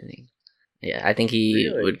Hero. I think. Yeah, I think he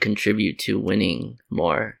Really? would contribute to winning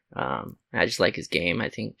more. I just like his game. I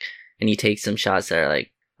think, and he takes some shots that are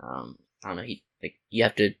like, I don't know. You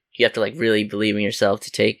have to like really believe in yourself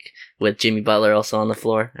to take with Jimmy Butler also on the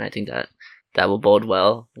floor, and I think that will bode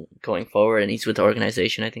well going forward. And he's with the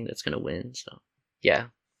organization. I think that's gonna win. So, yeah.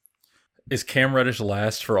 Is Cam Reddish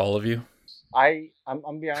last for all of you? I'm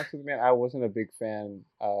gonna be honest with you, man. I wasn't a big fan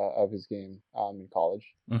of his game in college.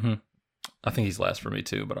 Mm-hmm. I think he's last for me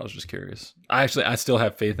too, but I was just curious. I still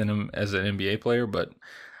have faith in him as an NBA player, but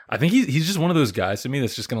I think he's just one of those guys to me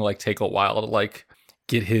that's just gonna like take a while to like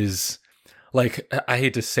get his like. I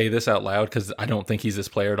hate to say this out loud because I don't think he's this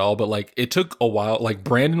player at all, but like it took a while. Like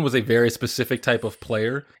Brandon was a very specific type of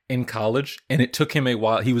player in college, and it took him a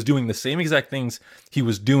while. He was doing the same exact things he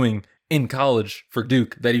was doing in college for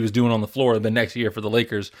Duke that he was doing on the floor the next year for the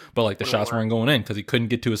Lakers, but like the shots weren't going in because he couldn't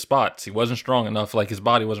get to his spots. He wasn't strong enough. Like his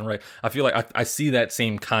body wasn't right. I feel like I see that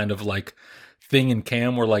same kind of like thing in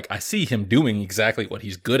Cam where like I see him doing exactly what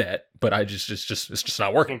he's good at, but I just it's just not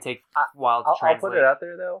It's working. gonna take a while to I'll translate. put it out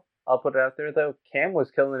there though. Cam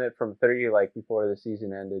was killing it from 3 like before the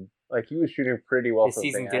season ended. Like he was shooting pretty well The from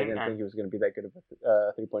season thing. I didn't didn't end. think he was going to be that good of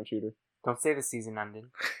a 3-point shooter. Don't say the season ended.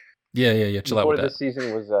 Yeah. Chill out Before with the that.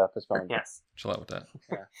 season was postponed. Yes. Chill out with that.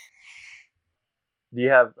 Do you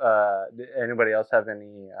have did anybody else have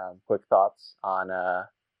any quick thoughts on or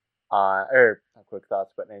not quick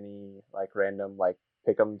thoughts, but any like random like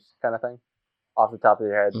pick'ems kind of thing off the top of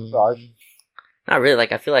your head, Raj? Not really.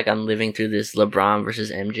 Like I feel like I'm living through this LeBron versus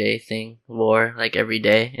MJ thing war like every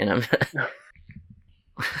day, and I'm.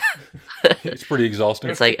 It's pretty exhausting.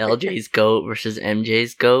 It's like LJ's GOAT versus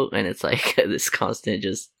MJ's GOAT, and it's like this constant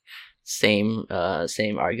just same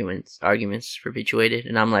arguments perpetuated,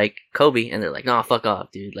 and I'm like Kobe, and they're like, no, fuck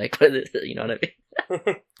off, dude. Like, you know what I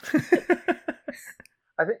mean?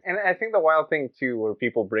 I think the wild thing too, where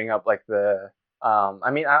people bring up like the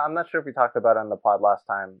I'm not sure if we talked about it on the pod last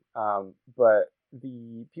time, but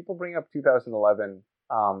the people bring up 2011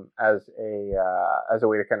 as a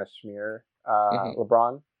way to kind of smear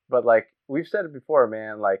LeBron, but like we've said it before,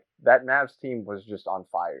 man, like that Mavs team was just on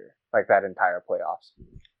fire, like that entire playoffs.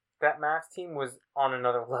 That Mavs team was on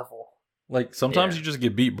another level. Like sometimes you just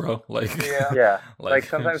get beat, bro. Like Yeah, like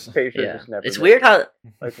sometimes patience Yeah. just never. It's makes weird it. how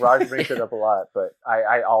Like Raj brings it up a lot, but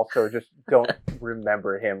I also just don't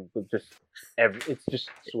remember him with just it's just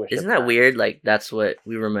swish. isn't that weird? Like that's what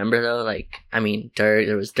we remember though. Like I mean,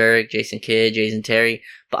 there was Dirk, Jason Kidd, Jason Terry,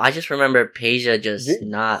 but I just remember Peja just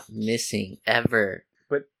not missing ever.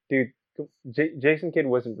 But dude, Jason Kidd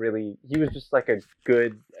wasn't really. He was just like a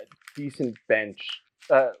good, decent bench.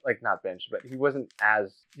 Like not bench, but he wasn't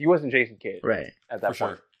Jason Kidd Right. at that For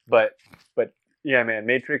point. sure. But yeah, man,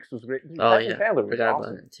 Matrix was great. Oh Tyson yeah, Chandler was forgot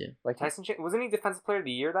awesome. about it too. Like Wasn't he Defensive Player of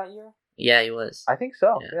the Year that year? Yeah, he was. I think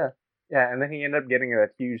so. Yeah. Yeah, and then he ended up getting a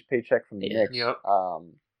huge paycheck from the Yeah. Knicks. Yep.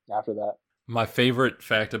 After that. My favorite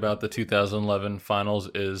fact about the 2011 finals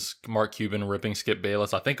is Mark Cuban ripping Skip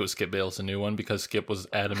Bayless. I think it was Skip Bayless, a new one, because Skip was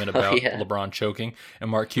adamant about yeah. LeBron choking. And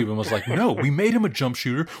Mark Cuban was like, no, we made him a jump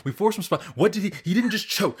shooter. We forced him spot. What did he didn't just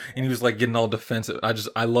choke. And he was like getting all defensive.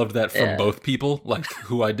 I loved that from Yeah. both people, like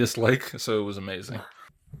who I dislike. So it was amazing.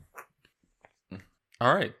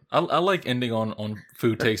 All right. I like ending on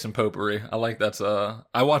food takes and potpourri. I like that's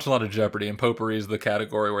I watch a lot of Jeopardy, and potpourri is the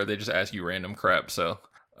category where they just ask you random crap. So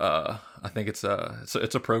I think it's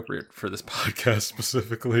appropriate for this podcast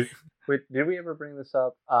specifically. Wait, did we ever bring this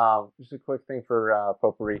up? Just a quick thing for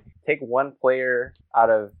potpourri. Take one player out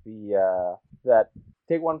of the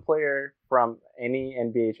take one player from any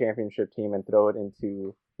NBA championship team and throw it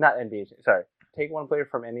into not NBA. Sorry, take one player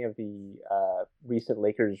from any of the recent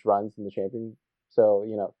Lakers runs in the champion. So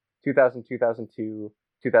 2000, 2002,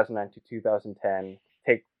 2009 to 2010.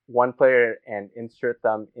 Take one player and insert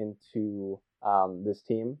them into this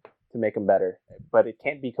team to make them better. But it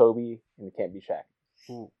can't be Kobe and it can't be Shaq.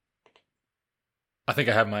 Ooh. I think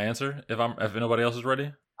I have my answer. If nobody else is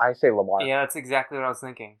ready, I say Lamar. Yeah, that's exactly what I was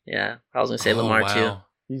thinking. Yeah, I was gonna say Lamar too.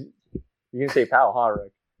 You're gonna say Powell, huh,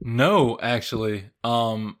 Rick? No, actually,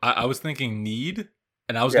 I was thinking Need,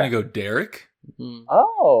 and I was gonna go Derek. Mm-hmm.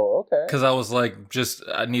 Oh, okay. Because I was like,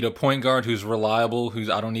 I need a point guard who's reliable,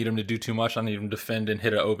 I don't need him to do too much. I need him to defend and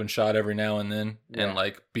hit an open shot every now and then, and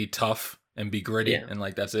like be tough and be gritty, and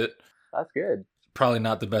like that's it. That's good. Probably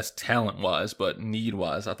not the best talent wise, but need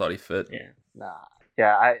wise, I thought he fit. Yeah. Nah.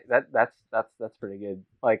 Yeah, that's pretty good.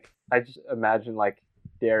 Like I just imagine like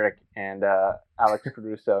Derek and Alex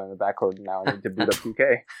Caruso in the backcourt now need to boot up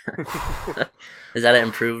 2K. Is that an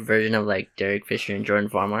improved version of like Derek Fisher and Jordan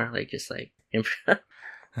Farmar? Like just like There's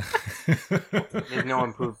no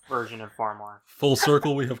improved version of Farmar. Full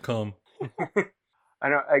circle we have come. I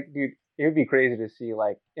know, like, dude, it would be crazy to see.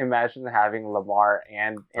 Like, imagine having Lamar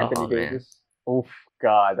and Anthony Davis. Oof,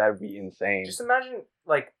 God, that'd be insane. Just imagine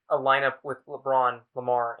like a lineup with LeBron,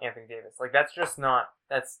 Lamar, Anthony Davis. Like that's just not.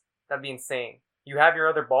 That'd be insane. You have your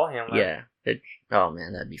other ball handler. Yeah. Oh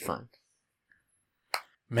man, that'd be fun.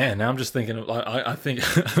 Man, now I'm just thinking of, I think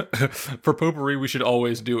for potpourri we should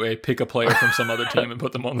always do a pick a player from some other team and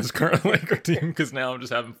put them on this current Laker team, because now I'm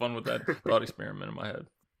just having fun with that thought experiment in my head.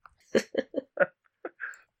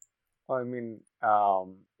 I mean,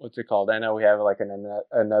 what's it called? I know we have like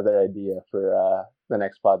another idea for the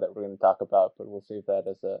next pod that we're going to talk about, but we'll save that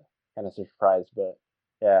as a kind of surprise. But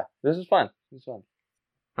yeah, this is fun.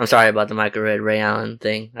 I'm sorry about the Michael Red Ray Allen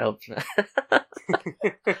thing. I hope.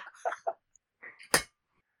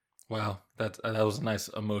 Wow, that was a nice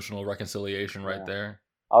emotional reconciliation right there.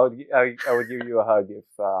 I would give you a hug if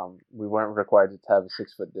we weren't required to have a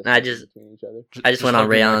 6 foot distance between each other. I just went on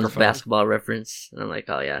Ray Allen's Basketball Reference, and I'm like,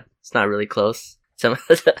 oh yeah, it's not really close.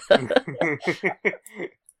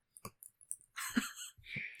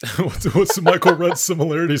 What's Michael Red's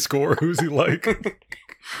similarity score? Who's he like?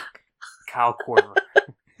 Kyle Korver.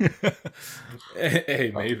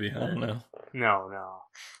 Hey, maybe. I don't know. No.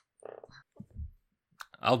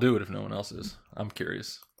 I'll do it if no one else is. I'm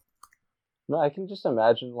curious. No, I can just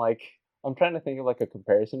imagine, like, I'm trying to think of like a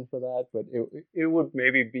comparison for that, but it would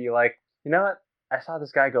maybe be like, you know what? I saw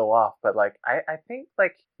this guy go off, but like I think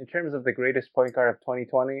like in terms of the greatest point guard of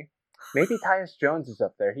 2020, maybe Tyus Jones is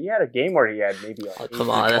up there. He had a game where he had maybe like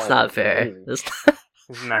come on, that's not fair. This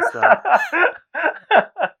is messed up.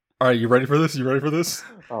 All right, you ready for this?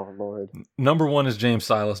 Oh, Lord. Number 1 is James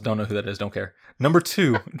Silas. Don't know who that is. Don't care. Number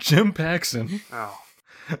 2, Jim Paxson. Oh.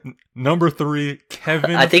 Number 3,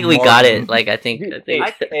 Kevin I think Martin. we got it. Like, I think.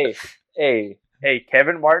 Hey,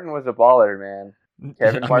 Kevin Martin was a baller, man.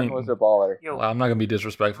 Kevin Martin was a baller. Yo, I'm not going to be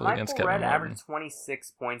disrespectful against Kevin Red Martin. averaged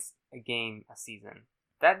 26 points a game a season.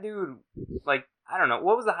 That dude, like, I don't know.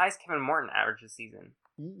 What was the highest Kevin Martin average this season?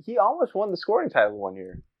 He almost won the scoring title one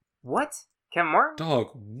year. What? Kevin Martin?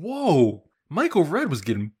 Dog, whoa. Michael Red was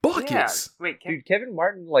getting buckets. Yeah. Wait, dude, Kevin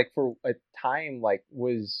Martin, like, for a time, like,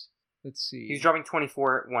 was... Let's see. He's dropping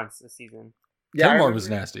 24 once a season. Yeah, Kevin Martin was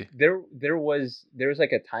nasty. There was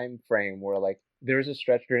like a time frame where like there was a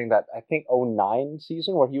stretch during that I think 09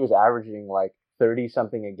 season where he was averaging like 30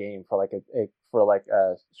 something a game for like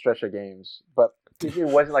a stretch of games, but it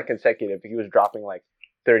wasn't like consecutive. He was dropping like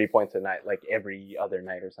 30 points a night, like every other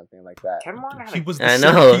night or something like that. Kevin Martin He was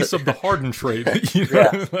the piece of the Harden trade. You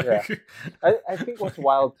know? Yeah. I think what's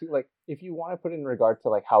wild too, like if you want to put it in regard to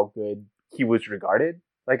like how good he was regarded.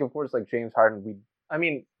 Like, of course, like, James Harden, the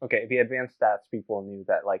advanced stats people knew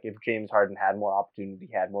that, like, if James Harden had more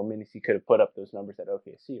opportunity, had more minutes, he could have put up those numbers at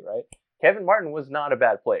OKC, right? Kevin Martin was not a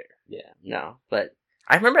bad player. Yeah, no. But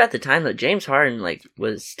I remember at the time that James Harden, like,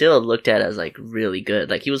 was still looked at as, like, really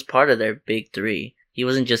good. Like, he was part of their big three. He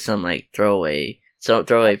wasn't just some, like, throwaway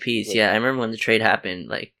piece. Yeah, I remember when the trade happened,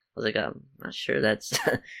 like, I was like, I'm not sure that's...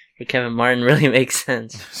 for Kevin Martin really makes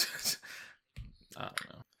sense. I don't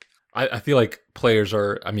know. I feel like players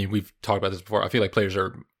are, I mean, we've talked about this before. I feel like players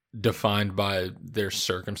are defined by their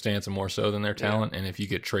circumstance and more so than their talent. And if you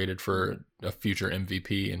get traded for a future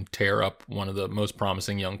MVP and tear up one of the most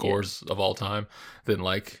promising young cores of all time, then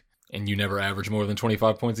like, and you never average more than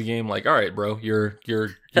 25 points a game, like, all right, bro, you're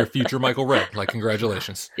future Michael Redd. Like,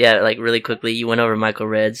 congratulations. Yeah, like really quickly, you went over Michael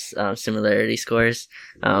Redd's similarity scores.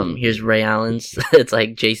 Here's Ray Allen's. It's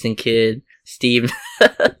like Jason Kidd, Steve,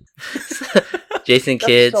 Jason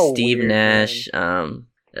Kidd, so Steve weird, Nash,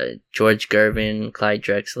 George Gervin, Clyde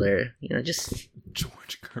Drexler. You know, just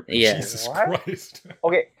George Gervin. Yeah. Jesus What? Christ.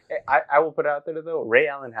 Okay, I will put it out there though. Ray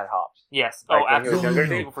Allen had hops. Yes. Like, Oh, when he was absolutely.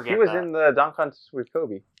 younger, People forget He was that. in the dunk contest with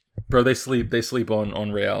Kobe. Bro, they sleep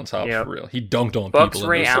on Ray Allen's hops Yep. for real. He dunked on Bucks people.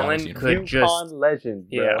 Ray in those Allen Celtics could uniforms. just- UConn legend,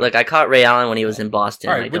 bro. Yeah. like I caught Ray Allen when he was in Boston.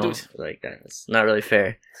 All right, I we'll don't do- like that. It's not really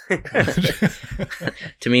fair.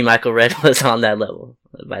 To me, Michael Redd was on that level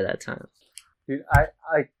by that time. Dude,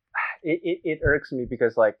 it irks me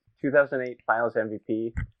because like 2008 Finals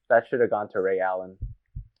MVP, that should have gone to Ray Allen.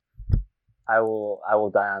 I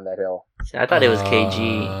will die on that hill. See, I thought it was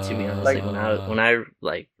KG, to be honest. Like- When I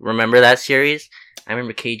like remember that series, I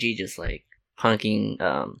remember KG just like punking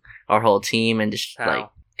our whole team and just Wow. like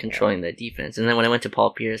controlling the defense. And then when I went to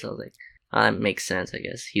Paul Pierce, I was like, oh, that makes sense. I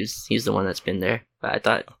guess he's the one that's been there. But I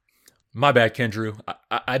thought, My bad, Kendrew.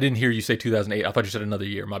 I didn't hear you say 2008. I thought you said another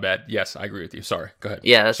year. My bad. Yes, I agree with you. Sorry. Go ahead.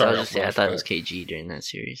 yeah, that's what I Sorry, was just saying. I Ralph. thought Go it was ahead. KG during that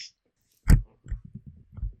series.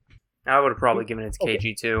 I would have probably given it to Okay.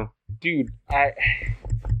 KG too. Dude,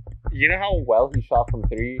 you know how well he shot from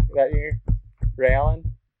three that year, Ray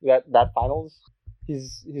Allen? That finals?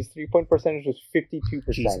 His 3-point percentage was 52%.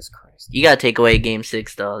 Jesus Christ. You gotta take away Game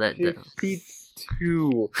 6 though. That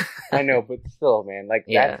 52. I know, but still, man, like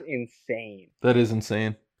Yeah. that's insane. That is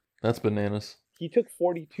insane. That's bananas. He took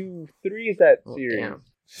 42 threes that Oh, series. damn.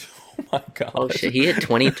 Oh my god. Oh shit, he hit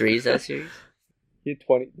 23s that series. He had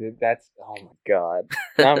 20. Dude, that's, oh my god.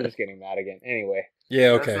 Now I'm just getting mad again. Anyway,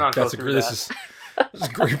 Yeah, Let's okay. not go That's a through this is a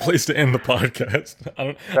great place to end the podcast.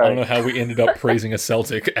 I don't know how we ended up praising a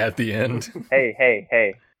Celtic at the end.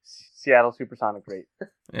 hey. Seattle Supersonic rate.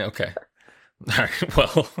 Yeah, okay. All right.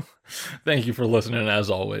 Well, thank you for listening as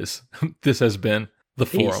always. This has been The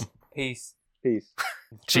Peace. Forum. Peace. Peace.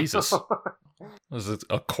 Jesus. Was it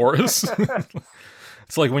a chorus?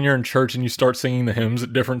 It's like when you're in church and you start singing the hymns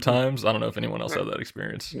at different times. I don't know if anyone else had that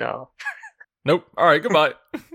experience. No. Nope. All right. Goodbye.